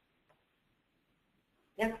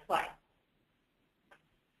 Next slide.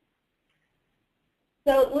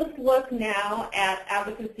 So let's look now at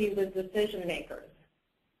advocacy with decision makers.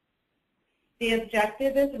 The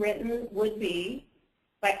objective as written would be,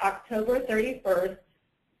 by October 31st,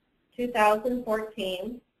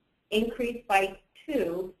 2014, increase by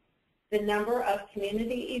 2 the number of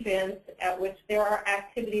community events at which there are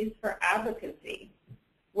activities for advocacy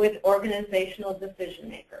with organizational decision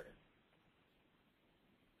makers.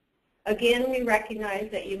 Again, we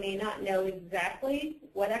recognize that you may not know exactly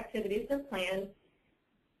what activities are planned,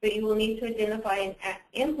 but you will need to identify and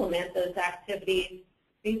implement those activities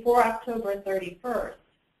before October 31st.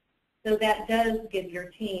 So that does give your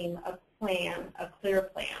team a plan, a clear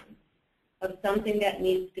plan of something that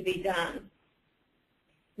needs to be done.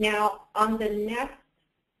 Now, on the next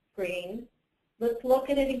screen, let's look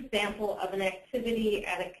at an example of an activity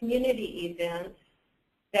at a community event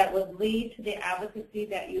that would lead to the advocacy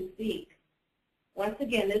that you seek. Once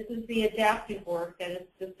again, this is the adaptive work that is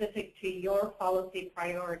specific to your policy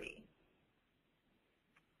priority.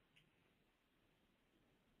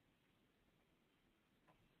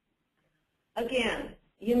 Again,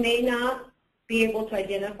 you may not be able to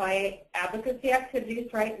identify advocacy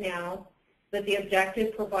activities right now, but the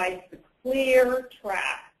objective provides the clear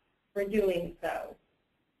track for doing so.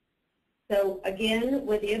 So again,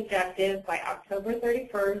 with the objective, by October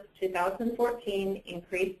 31st, 2014,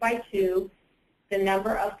 increase by 2 the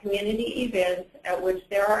number of community events at which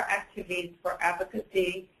there are activities for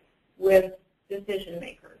advocacy with decision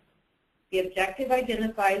makers. The objective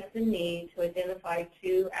identifies the need to identify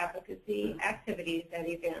 2 advocacy activities at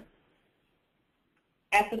events.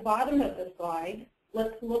 At the bottom of the slide,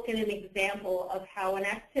 let's look at an example of how an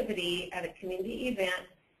activity at a community event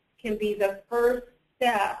can be the first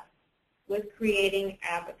step with creating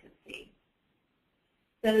advocacy.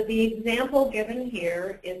 So the example given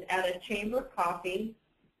here is at a chamber coffee,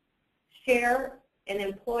 share an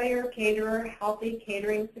employer-caterer healthy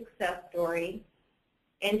catering success story,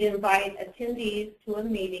 and invite attendees to a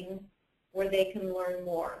meeting where they can learn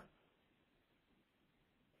more.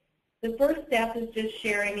 The first step is just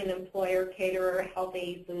sharing an employer-caterer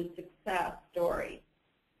healthy food success story.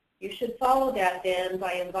 You should follow that then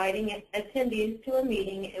by inviting attendees to a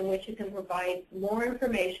meeting in which you can provide more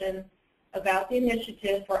information about the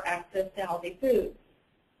initiative for access to healthy foods.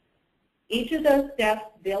 Each of those steps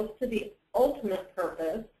builds to the ultimate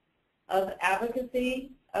purpose of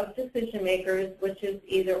advocacy of decision makers, which is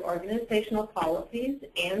either organizational policies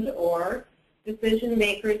and/or decision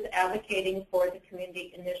makers advocating for the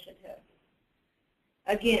community initiative.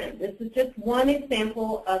 Again, this is just one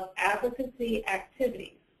example of advocacy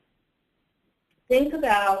activities. Think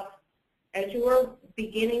about, as you are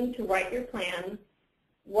beginning to write your plan,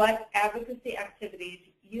 what advocacy activities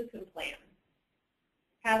you can plan.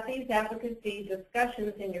 Have these advocacy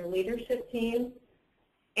discussions in your leadership team,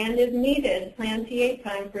 and if needed, plan TA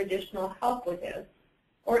time for additional help with this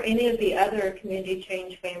or any of the other community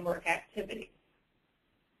change framework activities.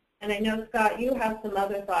 And I know, Scott, you have some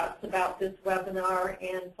other thoughts about this webinar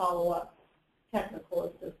and follow-up technical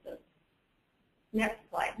assistance. Next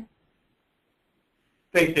slide.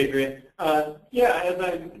 Thanks, Adrienne. Yeah, as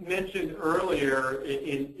I mentioned earlier,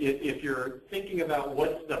 if you're thinking about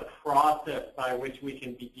what's the process by which we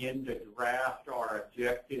can begin to draft our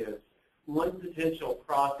objectives, one potential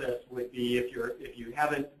process would be, if you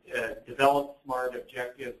haven't developed SMART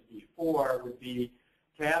objectives before, would be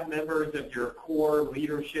to have members of your core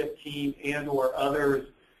leadership team and or others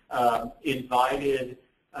invited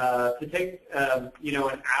to take an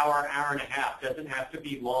hour and a half. Doesn't have to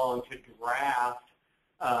be long to draft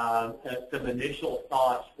some initial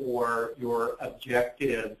thoughts for your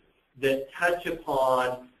objectives that touch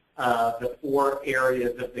upon the 4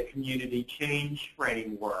 areas of the community change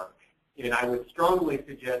framework. And I would strongly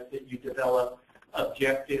suggest that you develop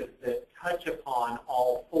objectives that touch upon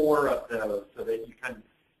all 4 of those so that you can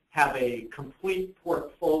have a complete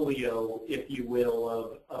portfolio, if you will,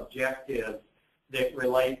 of objectives that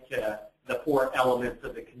relate to the 4 elements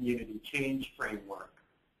of the community change framework.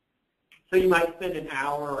 So you might spend an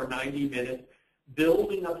hour or 90 minutes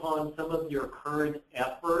building upon some of your current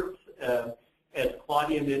efforts. As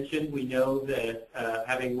Claudia mentioned, we know that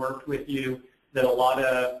having worked with you, that a lot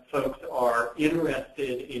of folks are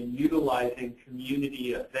interested in utilizing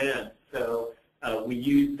community events. So we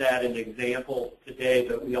use that in examples today,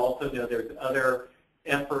 but we also know there's other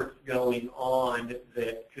efforts going on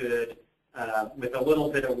that could, with a little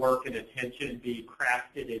bit of work and attention, be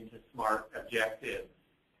crafted into SMART objectives.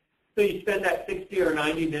 So you spend that 60 or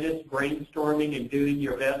 90 minutes brainstorming and doing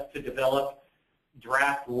your best to develop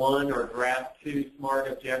draft 1 or draft 2 SMART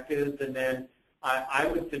objectives, and then I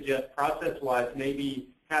would suggest process-wise maybe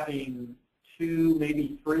having 2,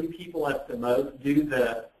 maybe 3 people at the most do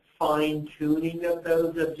the fine-tuning of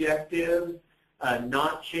those objectives,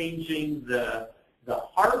 not changing the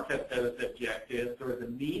heart of those objectives or the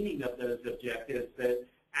meaning of those objectives, but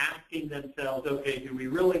asking themselves, okay, do we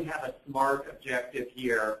really have a SMART objective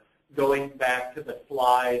here? Going back to the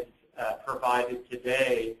slides provided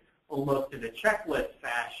today, almost in a checklist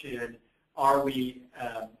fashion, are we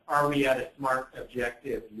at a SMART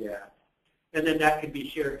objective yet? And then that could be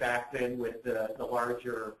shared back then with the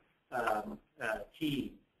larger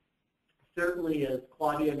team. Certainly, as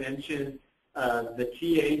Claudia mentioned, the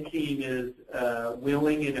TA team is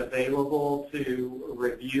willing and available to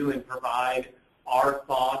review and provide our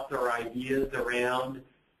thoughts or ideas around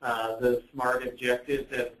those SMART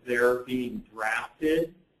objectives as they're being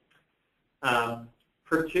drafted.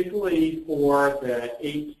 Particularly for the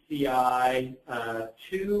HCI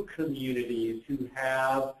 2 communities who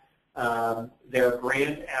have their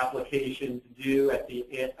grant applications due at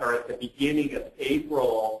the beginning of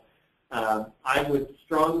April, I would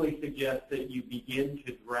strongly suggest that you begin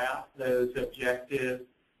to draft those objectives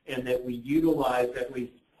and that we utilize at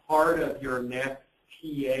least part of your next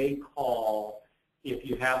TA call, if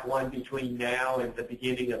you have one between now and the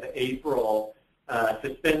beginning of April,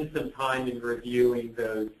 to spend some time in reviewing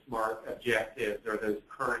those SMART objectives or those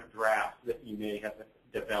current drafts that you may have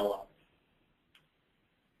developed.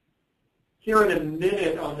 Here in a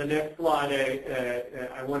minute on the next slide,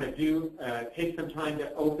 I want to take some time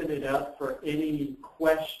to open it up for any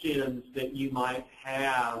questions that you might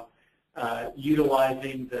have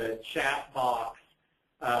utilizing the chat box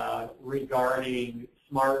regarding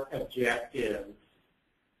SMART objectives.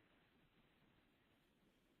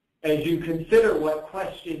 As you consider what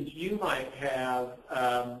questions you might have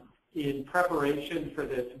in preparation for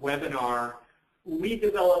this webinar, we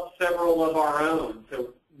developed several of our own.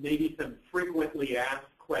 So maybe some frequently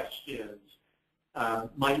asked questions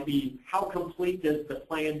might be, how complete does the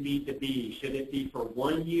plan need to be? Should it be for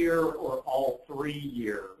 1 year or all 3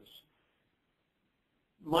 years?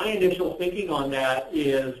 My initial thinking on that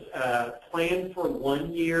is plan for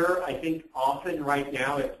 1 year. I think often right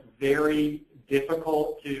now it's very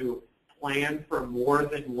difficult to plan for more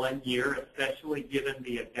than 1 year, especially given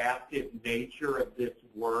the adaptive nature of this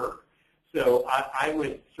work. So I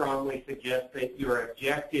would strongly suggest that your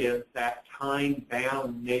objectives, that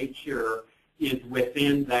time-bound nature, is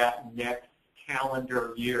within that next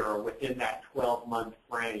calendar year or within that 12-month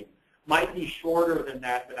frame. Might be shorter than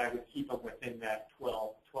that, but I would keep them within that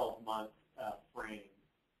 12-month frame.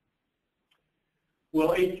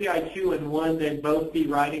 Will HCI 2 and 1 then both be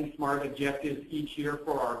writing SMART objectives each year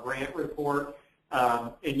for our grant report?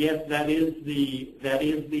 And yes, that is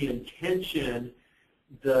the intention.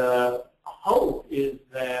 The hope is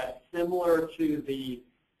that, similar to the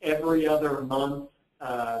every other month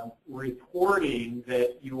reporting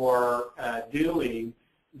that you are doing,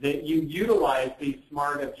 that you utilize these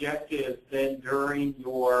SMART objectives then during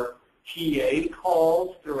your TA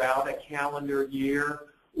calls throughout a calendar year,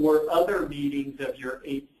 or other meetings of your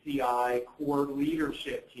HCI core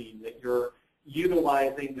leadership team, that you're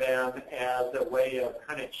utilizing them as a way of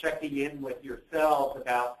kind of checking in with yourselves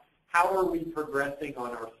about how are we progressing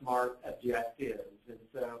on our SMART objectives. And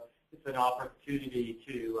so it's an opportunity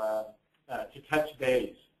to touch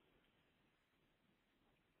base.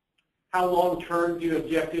 How long-term do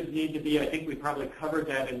objectives need to be? I think we probably covered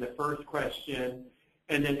that in the first question.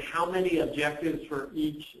 And then how many objectives for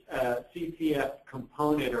each CCF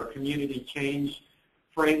component or community change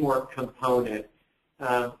framework component?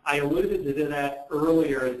 I alluded to that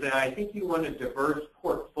earlier, that I think you want a diverse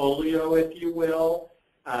portfolio, if you will.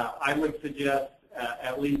 I would suggest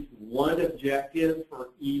at least one objective for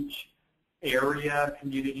each area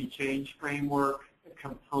community change framework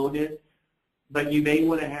component, but you may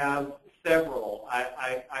want to have several.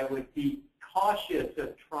 I would be cautious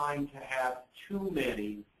of trying to have too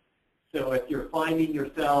many. So if you're finding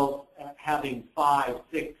yourself having 5,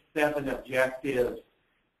 6, 7 objectives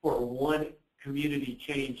for one community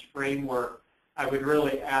change framework, I would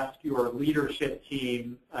really ask your leadership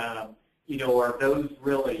team, are those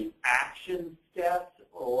really action steps,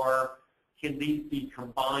 or can these be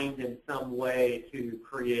combined in some way to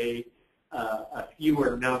create a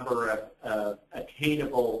fewer number of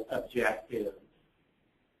attainable objectives?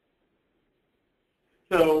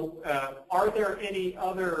 So are there any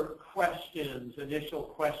other questions, initial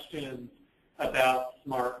questions about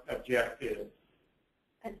SMART objectives?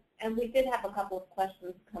 And we did have a couple of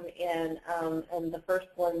questions come in, and the first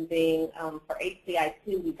one being for HCI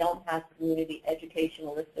 2, we don't have community education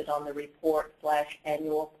listed on the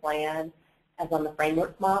report/annual plan as on the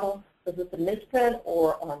framework model. Was this a misprint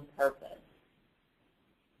or on purpose?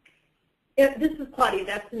 Yeah, this is Claudia.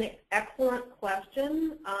 That's an excellent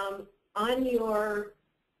question. On your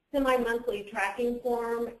semi-monthly tracking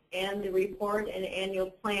form and the report and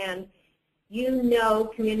annual plan, you know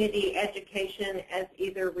community education as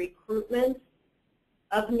either recruitment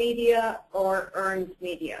of media or earned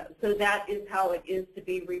media. So that is how it is to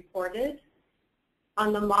be reported.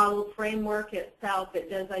 On the model framework itself, it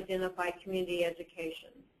does identify community education.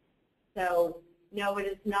 So no, it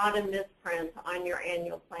is not a misprint on your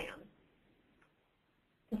annual plan.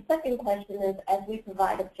 The second question is, as we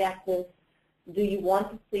provide objectives, do you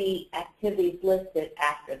want to see activities listed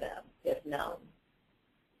after them, if known?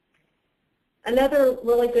 Another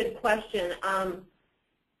really good question.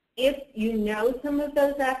 If you know some of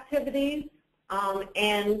those activities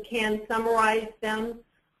and can summarize them,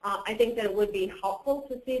 I think that it would be helpful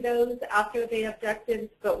to see those after the objectives,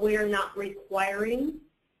 but we are not requiring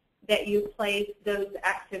that you place those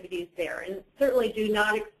activities there. And certainly do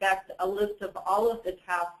not expect a list of all of the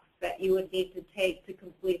tasks that you would need to take to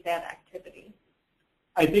complete that activity.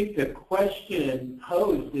 I think the question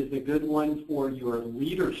posed is a good one for your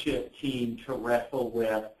leadership team to wrestle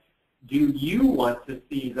with. Do you want to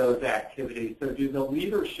see those activities? So do the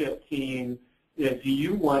leadership team, do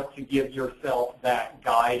you want to give yourself that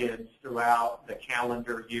guidance throughout the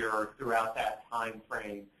calendar year or throughout that time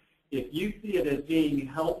frame? if you see it as being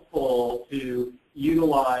helpful to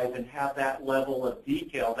utilize and have that level of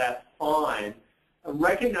detail, that's fine.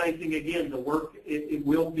 Recognizing, again, the work, it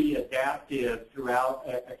will be adaptive throughout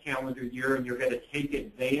a calendar year, and you're going to take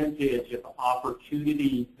advantage of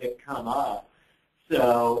opportunities that come up.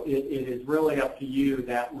 So it is really up to you,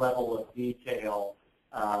 that level of detail.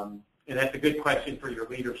 And that's a good question for your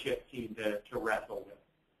leadership team to wrestle with.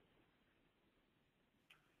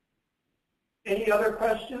 Any other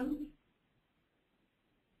questions?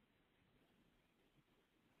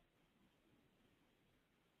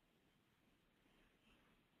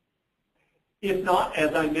 If not,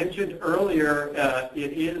 as I mentioned earlier,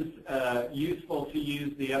 it is useful to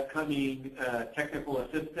use the upcoming technical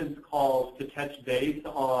assistance calls to touch base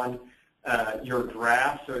on your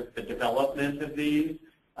drafts or the development of these.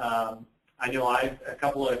 I know a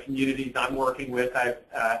couple of communities I'm working with, I've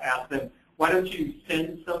asked them, why don't you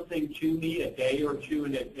send something to me a day or two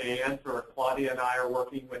in advance, or Claudia and I are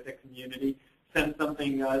working with the community, send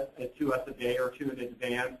something to us a day or two in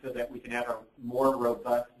advance so that we can have a more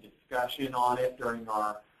robust discussion on it during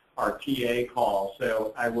our TA call.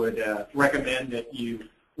 So I would recommend that you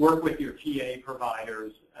work with your TA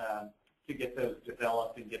providers to get those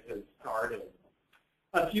developed and get those started.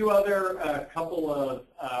 A few other couple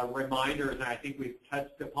of reminders, and I think we've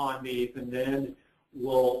touched upon these, and then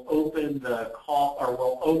we'll open the call, or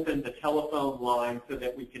we'll open the telephone line so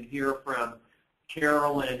that we can hear from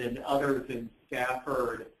Carolyn and others in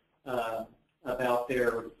Stafford about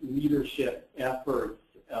their leadership efforts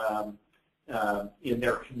in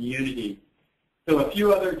their community. So a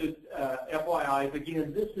few other just FYIs.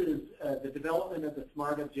 Again, this is the development of the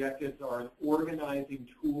SMART objectives are an organizing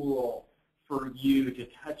tool for you to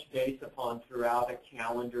touch base upon throughout a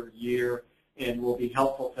calendar year, and will be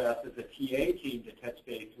helpful to us as a TA team to touch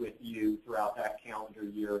base with you throughout that calendar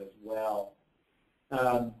year as well.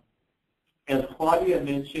 As Claudia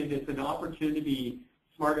mentioned, it's an opportunity.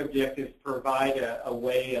 SMART objectives provide a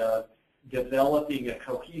way of developing a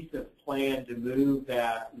cohesive plan to move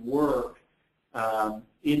that work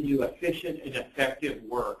into efficient and effective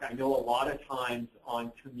work. I know a lot of times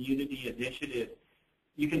on community initiatives,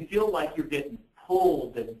 you can feel like you're getting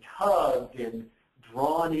pulled and tugged and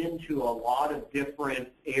drawn into a lot of different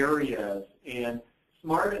areas, and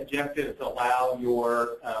SMART objectives allow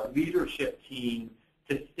your leadership team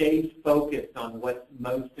to stay focused on what's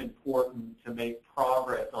most important to make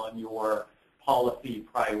progress on your policy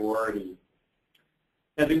priorities.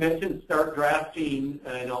 As we mentioned, start drafting,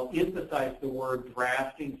 and I'll emphasize the word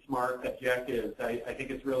drafting SMART objectives. I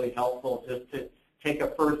think it's really helpful just to take a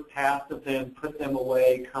first pass of them, put them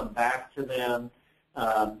away, come back to them,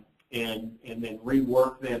 and then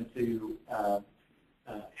rework them to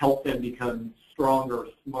help them become stronger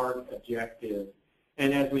SMART objectives.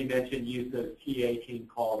 And as we mentioned, use those TA team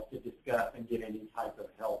calls to discuss and get any type of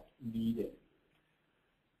help needed.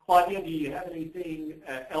 Claudia, do you have anything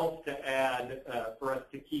else to add for us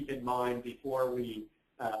to keep in mind before we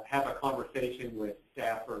have a conversation with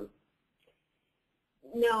Stafford?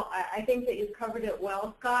 No, I think that you've covered it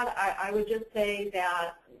well, Scott. I would just say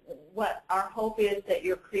that what our hope is that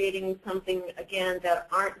you're creating something, again, that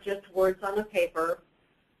aren't just words on a paper,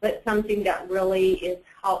 but something that really is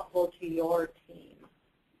helpful to your team.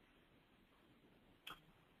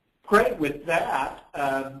 Great. With that,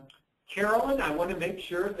 Carolyn, I want to make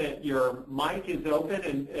sure that your mic is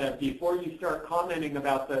open, and before you start commenting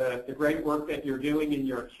about the great work that you're doing in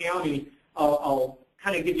your county, I'll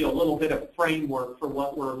kind of give you a little bit of framework for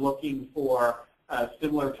what we're looking for,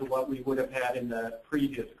 similar to what we would have had in the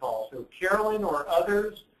previous call. So Carolyn or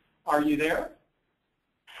others, are you there?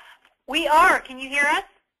 We are. Can you hear us?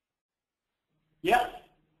 Yes.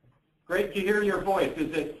 Great to hear your voice.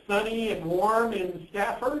 Is it sunny and warm in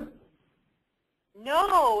Stafford?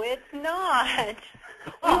 No, it's not.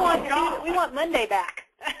 We want Monday back.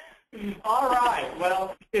 All right.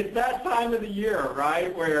 Well, it's that time of the year,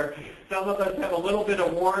 right, where some of us have a little bit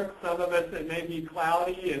of warmth, some of us it may be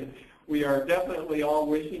cloudy, and we are definitely all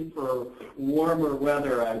wishing for warmer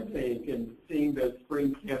weather, I think, and seeing those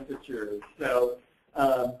spring temperatures. So,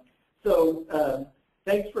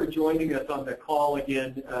 thanks for joining us on the call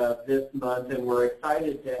again this month, and we're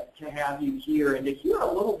excited to have you here and to hear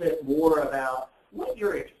a little bit more about what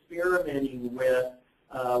you're experimenting with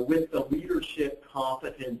the leadership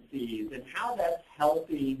competencies and how that's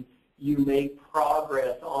helping you make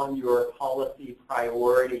progress on your policy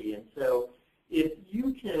priority. And so if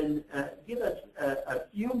you can give us a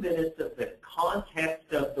few minutes of the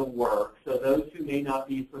context of the work, so those who may not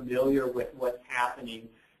be familiar with what's happening,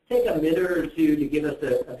 take a minute or two to give us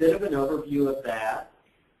a bit of an overview of that.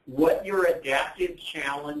 what your adaptive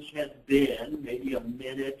challenge has been, maybe a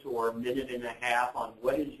minute or a minute and a half on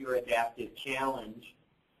what is your adaptive challenge.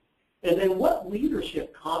 And then what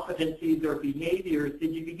leadership competencies or behaviors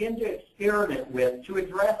did you begin to experiment with to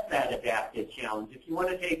address that adaptive challenge? If you want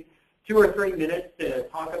to take 2 or 3 minutes to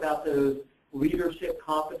talk about those leadership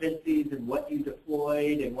competencies and what you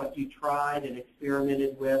deployed and what you tried and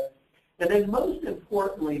experimented with. And then most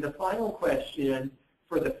importantly, the final question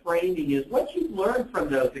for the framing is what you've learned from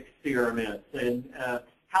those experiments and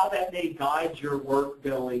how that may guide your work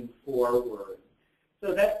going forward.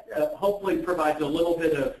 So that hopefully provides a little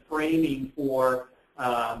bit of framing for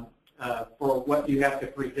what you have to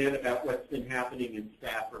present about what's been happening in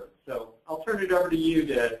Stafford. So I'll turn it over to you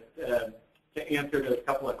to answer those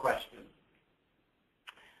couple of questions.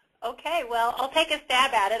 Okay, well, I'll take a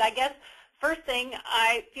stab at it. I guess first thing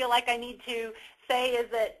I feel like I need to say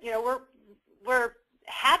is that, you know, we're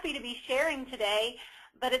happy to be sharing today,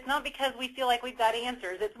 but it's not because we feel like we've got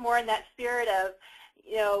answers. It's more in that spirit of,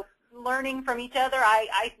 you know, learning from each other.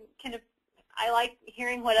 I like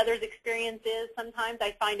hearing what others' experience is. Sometimes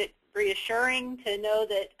I find it reassuring to know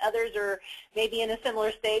that others are maybe in a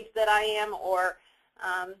similar stage that I am, or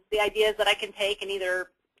the ideas that I can take and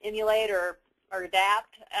either emulate or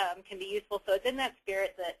adapt can be useful. So it's in that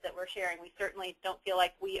spirit that we're sharing. We certainly don't feel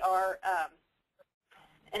like we are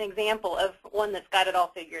an example of one that's got it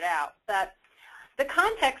all figured out. But the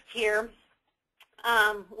context here,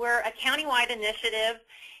 we're a countywide initiative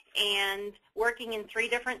and working in 3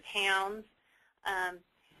 different towns.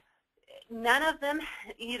 None of them,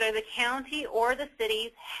 either the county or the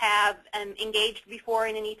cities, have engaged before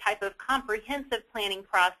in any type of comprehensive planning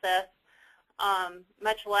process,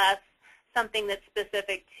 much less something that's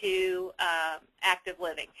specific to active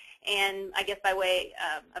living. And I guess by way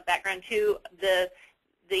of background too, the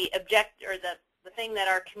thing that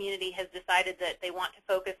our community has decided that they want to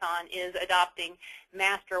focus on is adopting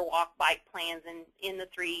master walk-bike plans in the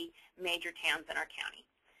 3 major towns in our county.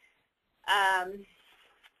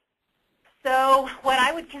 So what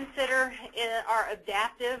I would consider our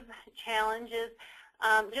adaptive challenges,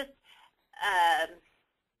 just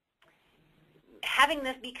having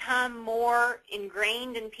this become more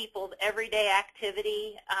ingrained in people's everyday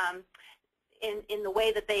activity, in the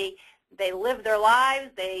way that they live their lives,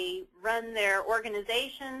 they run their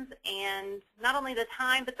organizations, and not only the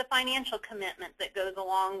time but the financial commitment that goes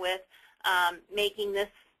along with making this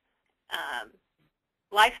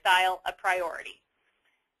lifestyle a priority.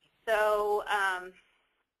 So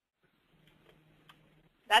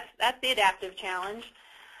that's the adaptive challenge.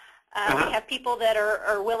 We have people that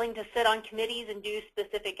are willing to sit on committees and do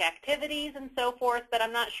specific activities and so forth, but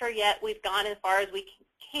I'm not sure yet we've gone as far as we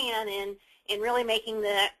can in really making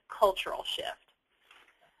the cultural shift.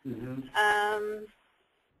 Mm-hmm.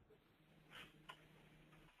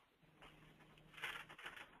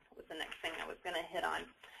 What was the next thing I was going to hit on?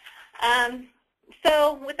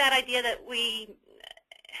 So with that idea that we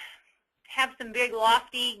have some big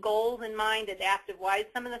lofty goals in mind adaptive-wise,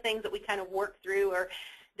 some of the things that we kind of work through are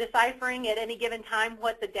deciphering at any given time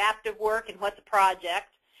what's adaptive work and what's a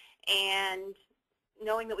project, and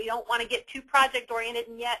knowing that we don't want to get too project-oriented,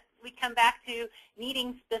 and yet we come back to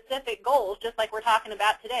needing specific goals, just like we're talking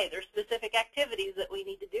about today. There's specific activities that we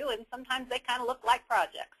need to do, and sometimes they kind of look like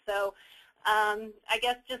projects. So I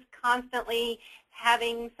guess just constantly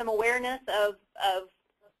having some awareness of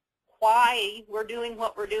why we're doing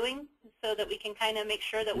what we're doing so that we can kind of make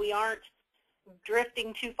sure that we aren't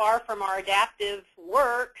drifting too far from our adaptive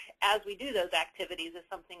work as we do those activities is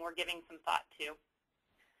something we're giving some thought to.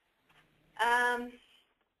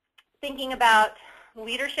 Thinking about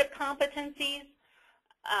leadership competencies,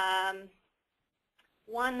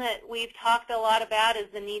 one that we've talked a lot about is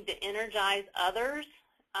the need to energize others,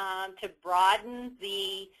 to broaden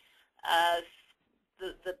the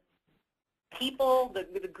people,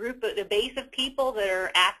 the group, the base of people that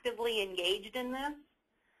are actively engaged in this.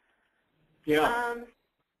 Yeah.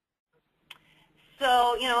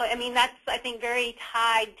 So, you know, I mean, that's, I think, very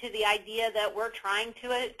tied to the idea that we're trying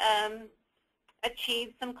to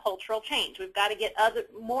achieve some cultural change. We've got to get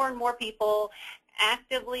more and more people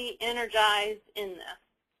actively energized in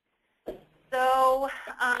this. So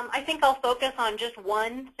I think I'll focus on just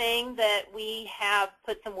one thing that we have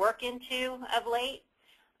put some work into of late.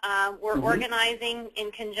 We're organizing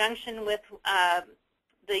in conjunction with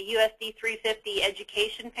the USD 350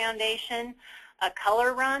 Education Foundation a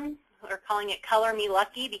color run. We're calling it Color Me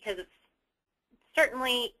Lucky because it's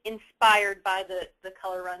certainly inspired by the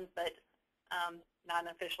color runs, but not an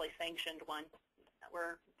officially sanctioned one.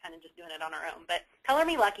 We're kind of just doing it on our own. But Color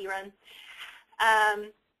Me Lucky run.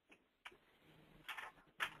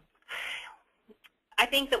 I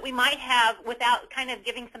think that we might have, without kind of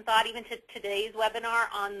giving some thought even to today's webinar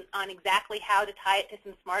on exactly how to tie it to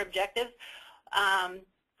some SMART objectives,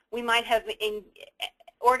 we might have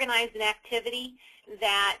organized an activity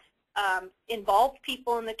that involved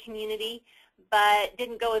people in the community but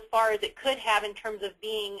didn't go as far as it could have in terms of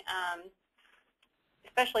being,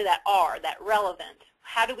 especially that R, that relevant.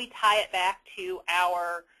 How do we tie it back to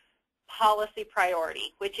our policy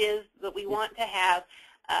priority, which is that we want to have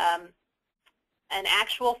an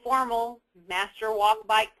actual formal master walk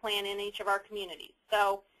bike plan in each of our communities.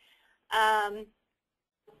 So some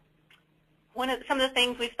of the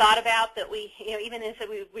things we've thought about that we, even as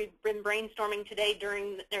we've been brainstorming today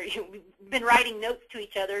we've been writing notes to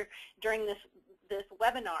each other during this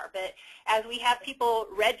webinar, but as we have people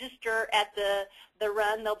register at the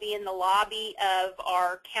run, they'll be in the lobby of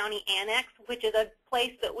our county annex, which is a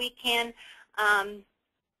place that we can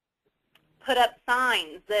put up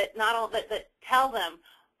signs that that tell them,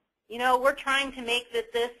 we're trying to make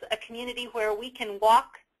this a community where we can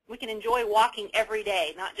enjoy walking every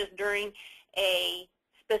day, not just during a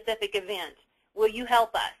specific event. Will you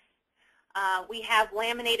help us? We have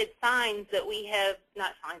laminated signs that we have,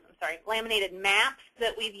 laminated maps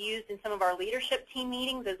that we've used in some of our leadership team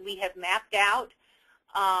meetings as we have mapped out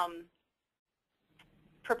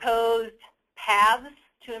proposed paths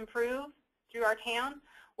to improve through our town.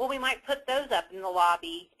 Well, we might put those up in the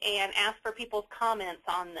lobby and ask for people's comments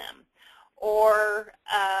on them, or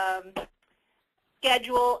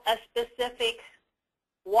schedule a specific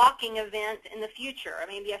walking event in the future, or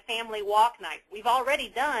maybe a family walk night. We've already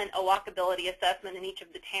done a walkability assessment in each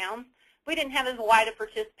of the towns. We didn't have as wide a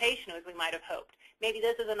participation as we might have hoped. Maybe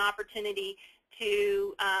this is an opportunity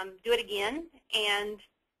to do it again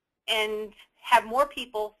and have more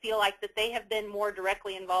people feel like that they have been more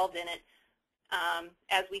directly involved in it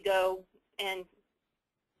as we go and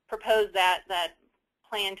propose that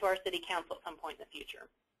plan to our city council at some point in the future.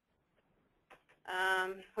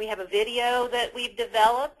 We have a video that we've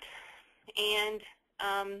developed, and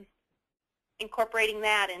incorporating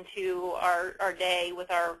that into our day with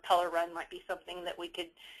our color run might be something that we could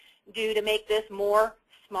do to make this more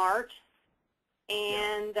SMART,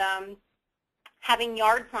 and having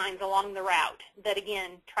yard signs along the route that,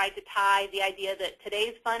 again, try to tie the idea that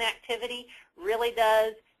today's fun activity really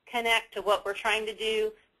does connect to what we're trying to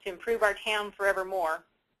do to improve our town forevermore.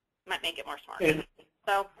 Might make it more SMART.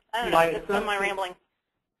 So, I don't know, that's my rambling.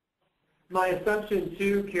 My assumption,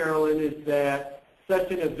 too, Carolyn, is that such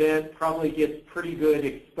an event probably gets pretty good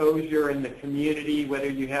exposure in the community, whether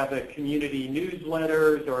you have a community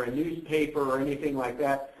newsletters or a newspaper or anything like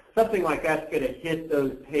that. Something like that's going to hit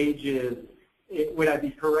those pages. Would I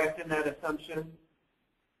be correct in that assumption?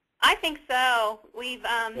 I think so. We've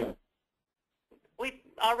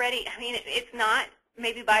already, it's not,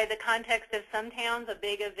 maybe by the context of some towns, a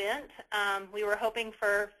big event. We were hoping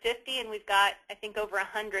for 50, and we've got, I think, over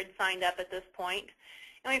 100 signed up at this point.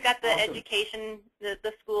 And we've got the education,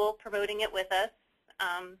 the school promoting it with us.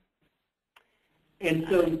 And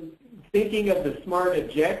so thinking of the SMART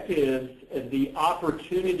objectives, the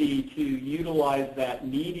opportunity to utilize that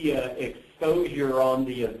media exposure on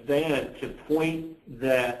the event to point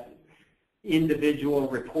that individual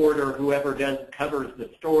reporter, whoever covers the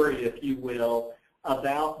story, if you will,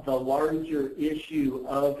 about the larger issue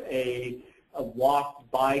of a walk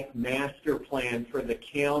bike master plan for the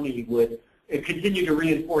county would continue to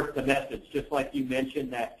reinforce the message, just like you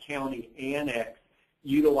mentioned that county annex,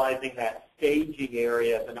 utilizing that staging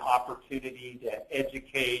area as an opportunity to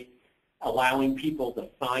educate, allowing people to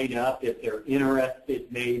sign up if they're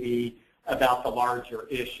interested maybe about the larger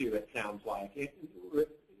issue, it sounds like.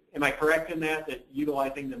 Am I correct in that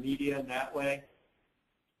utilizing the media in that way?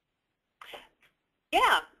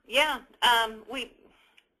 Yeah.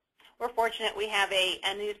 We're fortunate we have a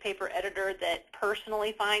newspaper editor that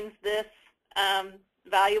personally finds this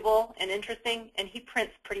valuable and interesting, and he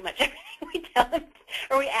prints pretty much everything we tell him,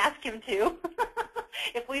 or we ask him to.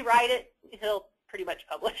 If we write it, he'll pretty much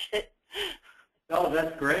publish it. Oh,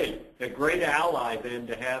 that's great. A great ally then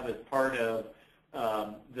to have as part of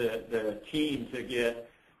the team to get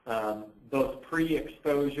both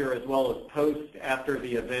pre-exposure as well as post after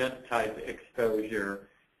the event type exposure.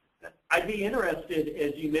 I'd be interested,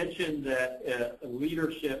 as you mentioned, that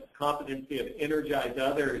leadership competency of energize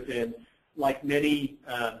others, and like many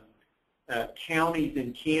counties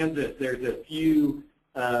in Kansas, there's a few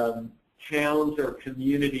towns or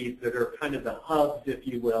communities that are kind of the hubs, if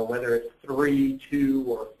you will, whether it's 3, 2,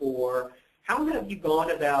 or 4. How have you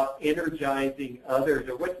gone about energizing others,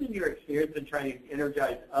 or what's been your experience in trying to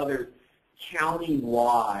energize others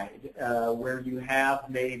county-wide, where you have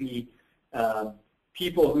maybe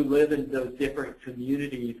people who live in those different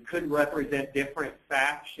communities could represent different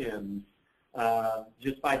factions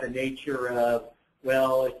just by the nature of,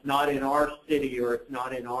 well, it's not in our city or it's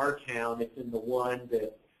not in our town, it's in the one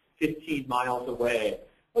that's 15 miles away.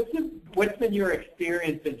 What's been your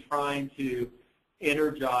experience in trying to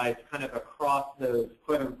energize kind of across those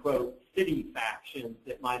quote-unquote city factions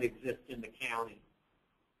that might exist in the county?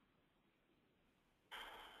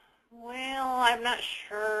 Well, I'm not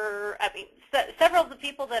sure. I mean, several of the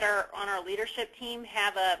people that are on our leadership team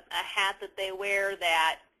have a hat that they wear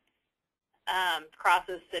that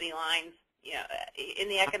crosses city lines. You know, in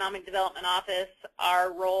the Economic Development Office,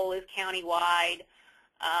 our role is countywide,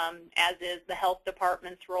 as is the health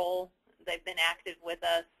department's role. They've been active with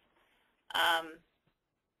us.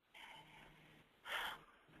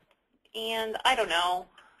 And I don't know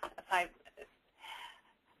if I'd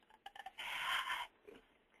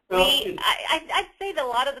say that a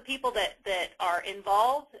lot of the people that are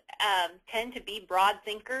involved tend to be broad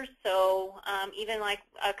thinkers. So even like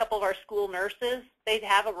a couple of our school nurses, they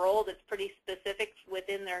have a role that's pretty specific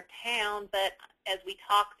within their town. But as we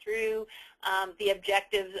talk through the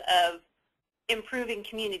objectives of improving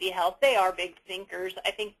community health, they are big thinkers.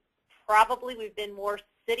 I think probably we've been more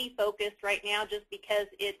city focused right now just because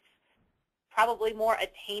it's probably more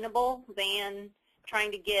attainable than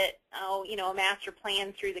trying to get, you know, a master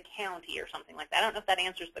plan through the county or something like that. I don't know if that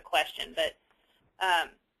answers the question, but.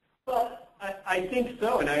 Well, I think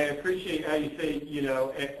so, and I appreciate how you say, you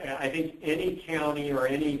know, I think any county or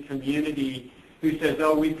any community who says,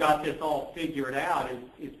 oh, we've got this all figured out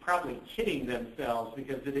is probably kidding themselves,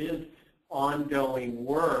 because it is ongoing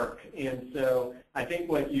work. And so I think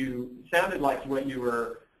what you sounded like what you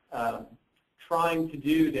were trying to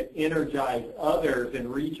do to energize others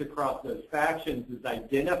and reach across those factions is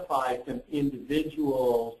identify some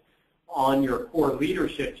individuals on your core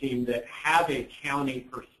leadership team that have a county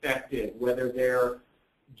perspective, whether their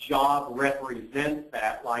job represents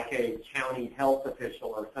that, like a county health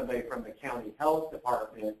official or somebody from the county health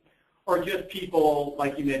department, or just people,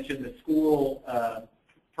 like you mentioned, the school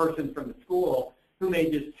person from the school who may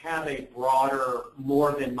just have a broader,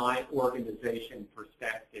 more than my organization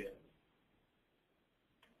perspective.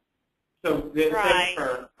 So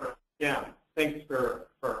thanks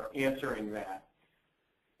for answering that.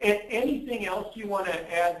 And anything else you want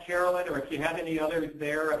to add, Carolyn, or if you have any others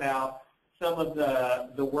there about some of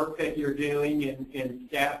the work that you're doing in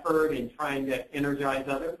Stafford and trying to energize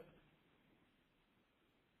others?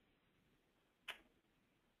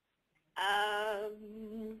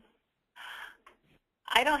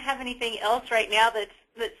 I don't have anything else right now that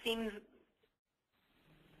seems,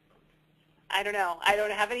 I don't know. I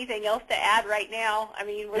don't have anything else to add right now. I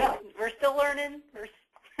mean, we're still learning.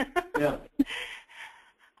 Yeah.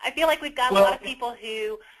 I feel like we've got a lot of people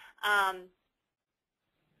who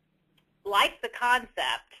like the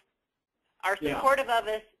concept, are supportive of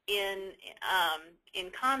us in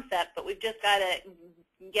concept, but we've just got to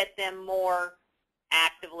get them more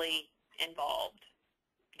actively involved.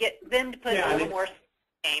 Get them to put a little more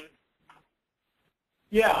game.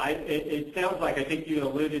 Yeah, it sounds like, I think you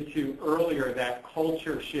alluded to earlier, that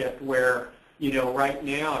culture shift where, you know, right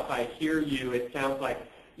now, if I hear you, it sounds like,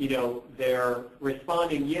 you know, they're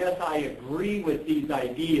responding, yes, I agree with these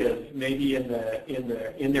ideas, maybe in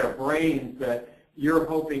their brains, but you're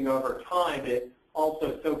hoping over time it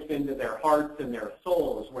also soaks into their hearts and their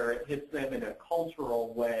souls, where it hits them in a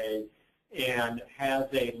cultural way and has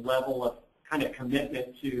a level of kind of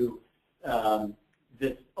commitment to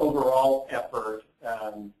this overall effort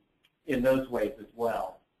in those ways as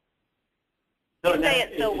well. So you say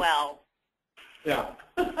it so well. Yeah,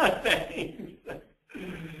 thanks.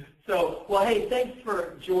 So, well, hey, thanks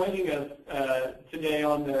for joining us today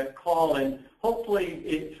on the call, and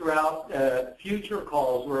hopefully throughout future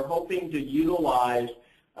calls, we're hoping to utilize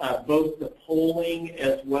both the polling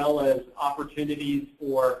as well as opportunities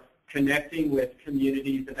for connecting with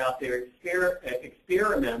communities about their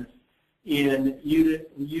experiments in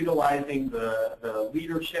utilizing the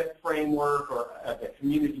leadership framework or the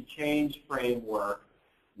community change framework.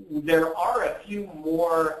 There are a few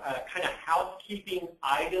more kind of housekeeping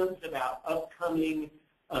items about upcoming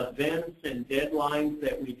events and deadlines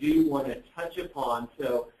that we do want to touch upon.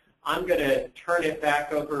 So I'm going to turn it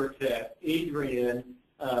back over to Adrienne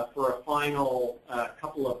for a final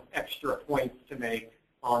couple of extra points to make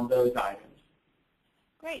on those items.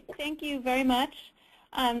 Great. Thank you very much.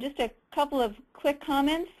 Just a couple of quick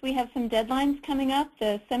comments. We have some deadlines coming up.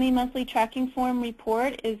 The semi-monthly tracking form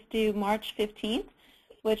report is due March 15th,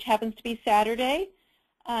 which happens to be Saturday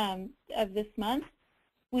of this month.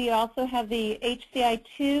 We also have the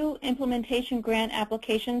HCI2 implementation grant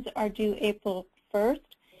applications are due April 1st,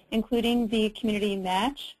 including the community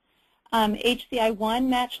match. HCI1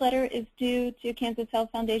 match letter is due to Kansas Health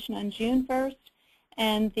Foundation on June 1st,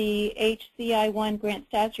 and the HCI1 grant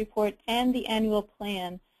status report and the annual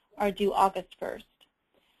plan are due August 1st.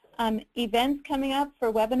 Events coming up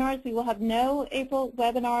for webinars. We will have no April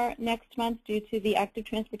webinar next month due to the Active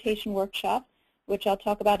Transportation Workshop, which I'll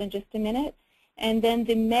talk about in just a minute. And then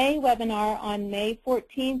the May webinar on May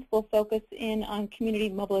 14th will focus in on community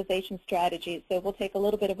mobilization strategies. So we'll take a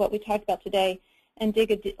little bit of what we talked about today and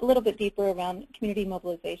dig a little bit deeper around community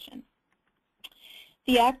mobilization.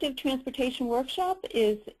 The Active Transportation Workshop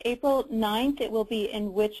is April 9th. It will be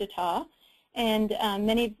in Wichita. And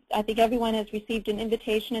I think everyone has received an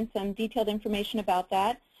invitation and some detailed information about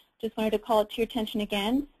that. Just wanted to call it to your attention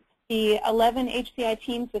again. The 11 HCI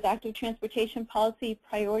teams with active transportation policy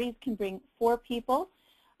priorities can bring 4 people.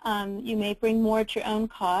 You may bring more at your own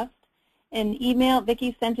cost.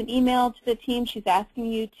 Vicki sent an email to the team. She's asking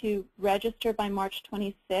you to register by March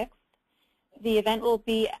 26th. The event will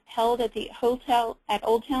be held at the hotel at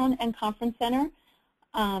Old Town and Conference Center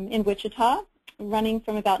in Wichita, running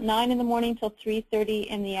from about 9 in the morning till 3:30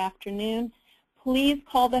 in the afternoon. Please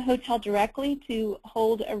call the hotel directly to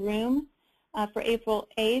hold a room for April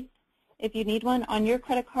 8th if you need one on your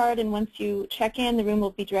credit card, and once you check in, the room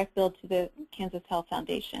will be direct billed to the Kansas Health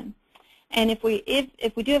Foundation. And if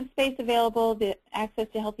we do have space available, the Access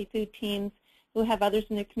to Healthy Food teams who have others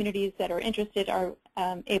in their communities that are interested are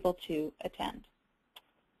able to attend.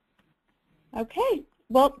 Okay.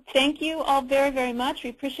 Well, thank you all very, very much.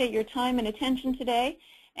 We appreciate your time and attention today,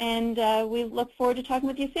 and we look forward to talking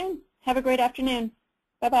with you soon. Have a great afternoon.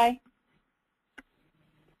 Bye-bye.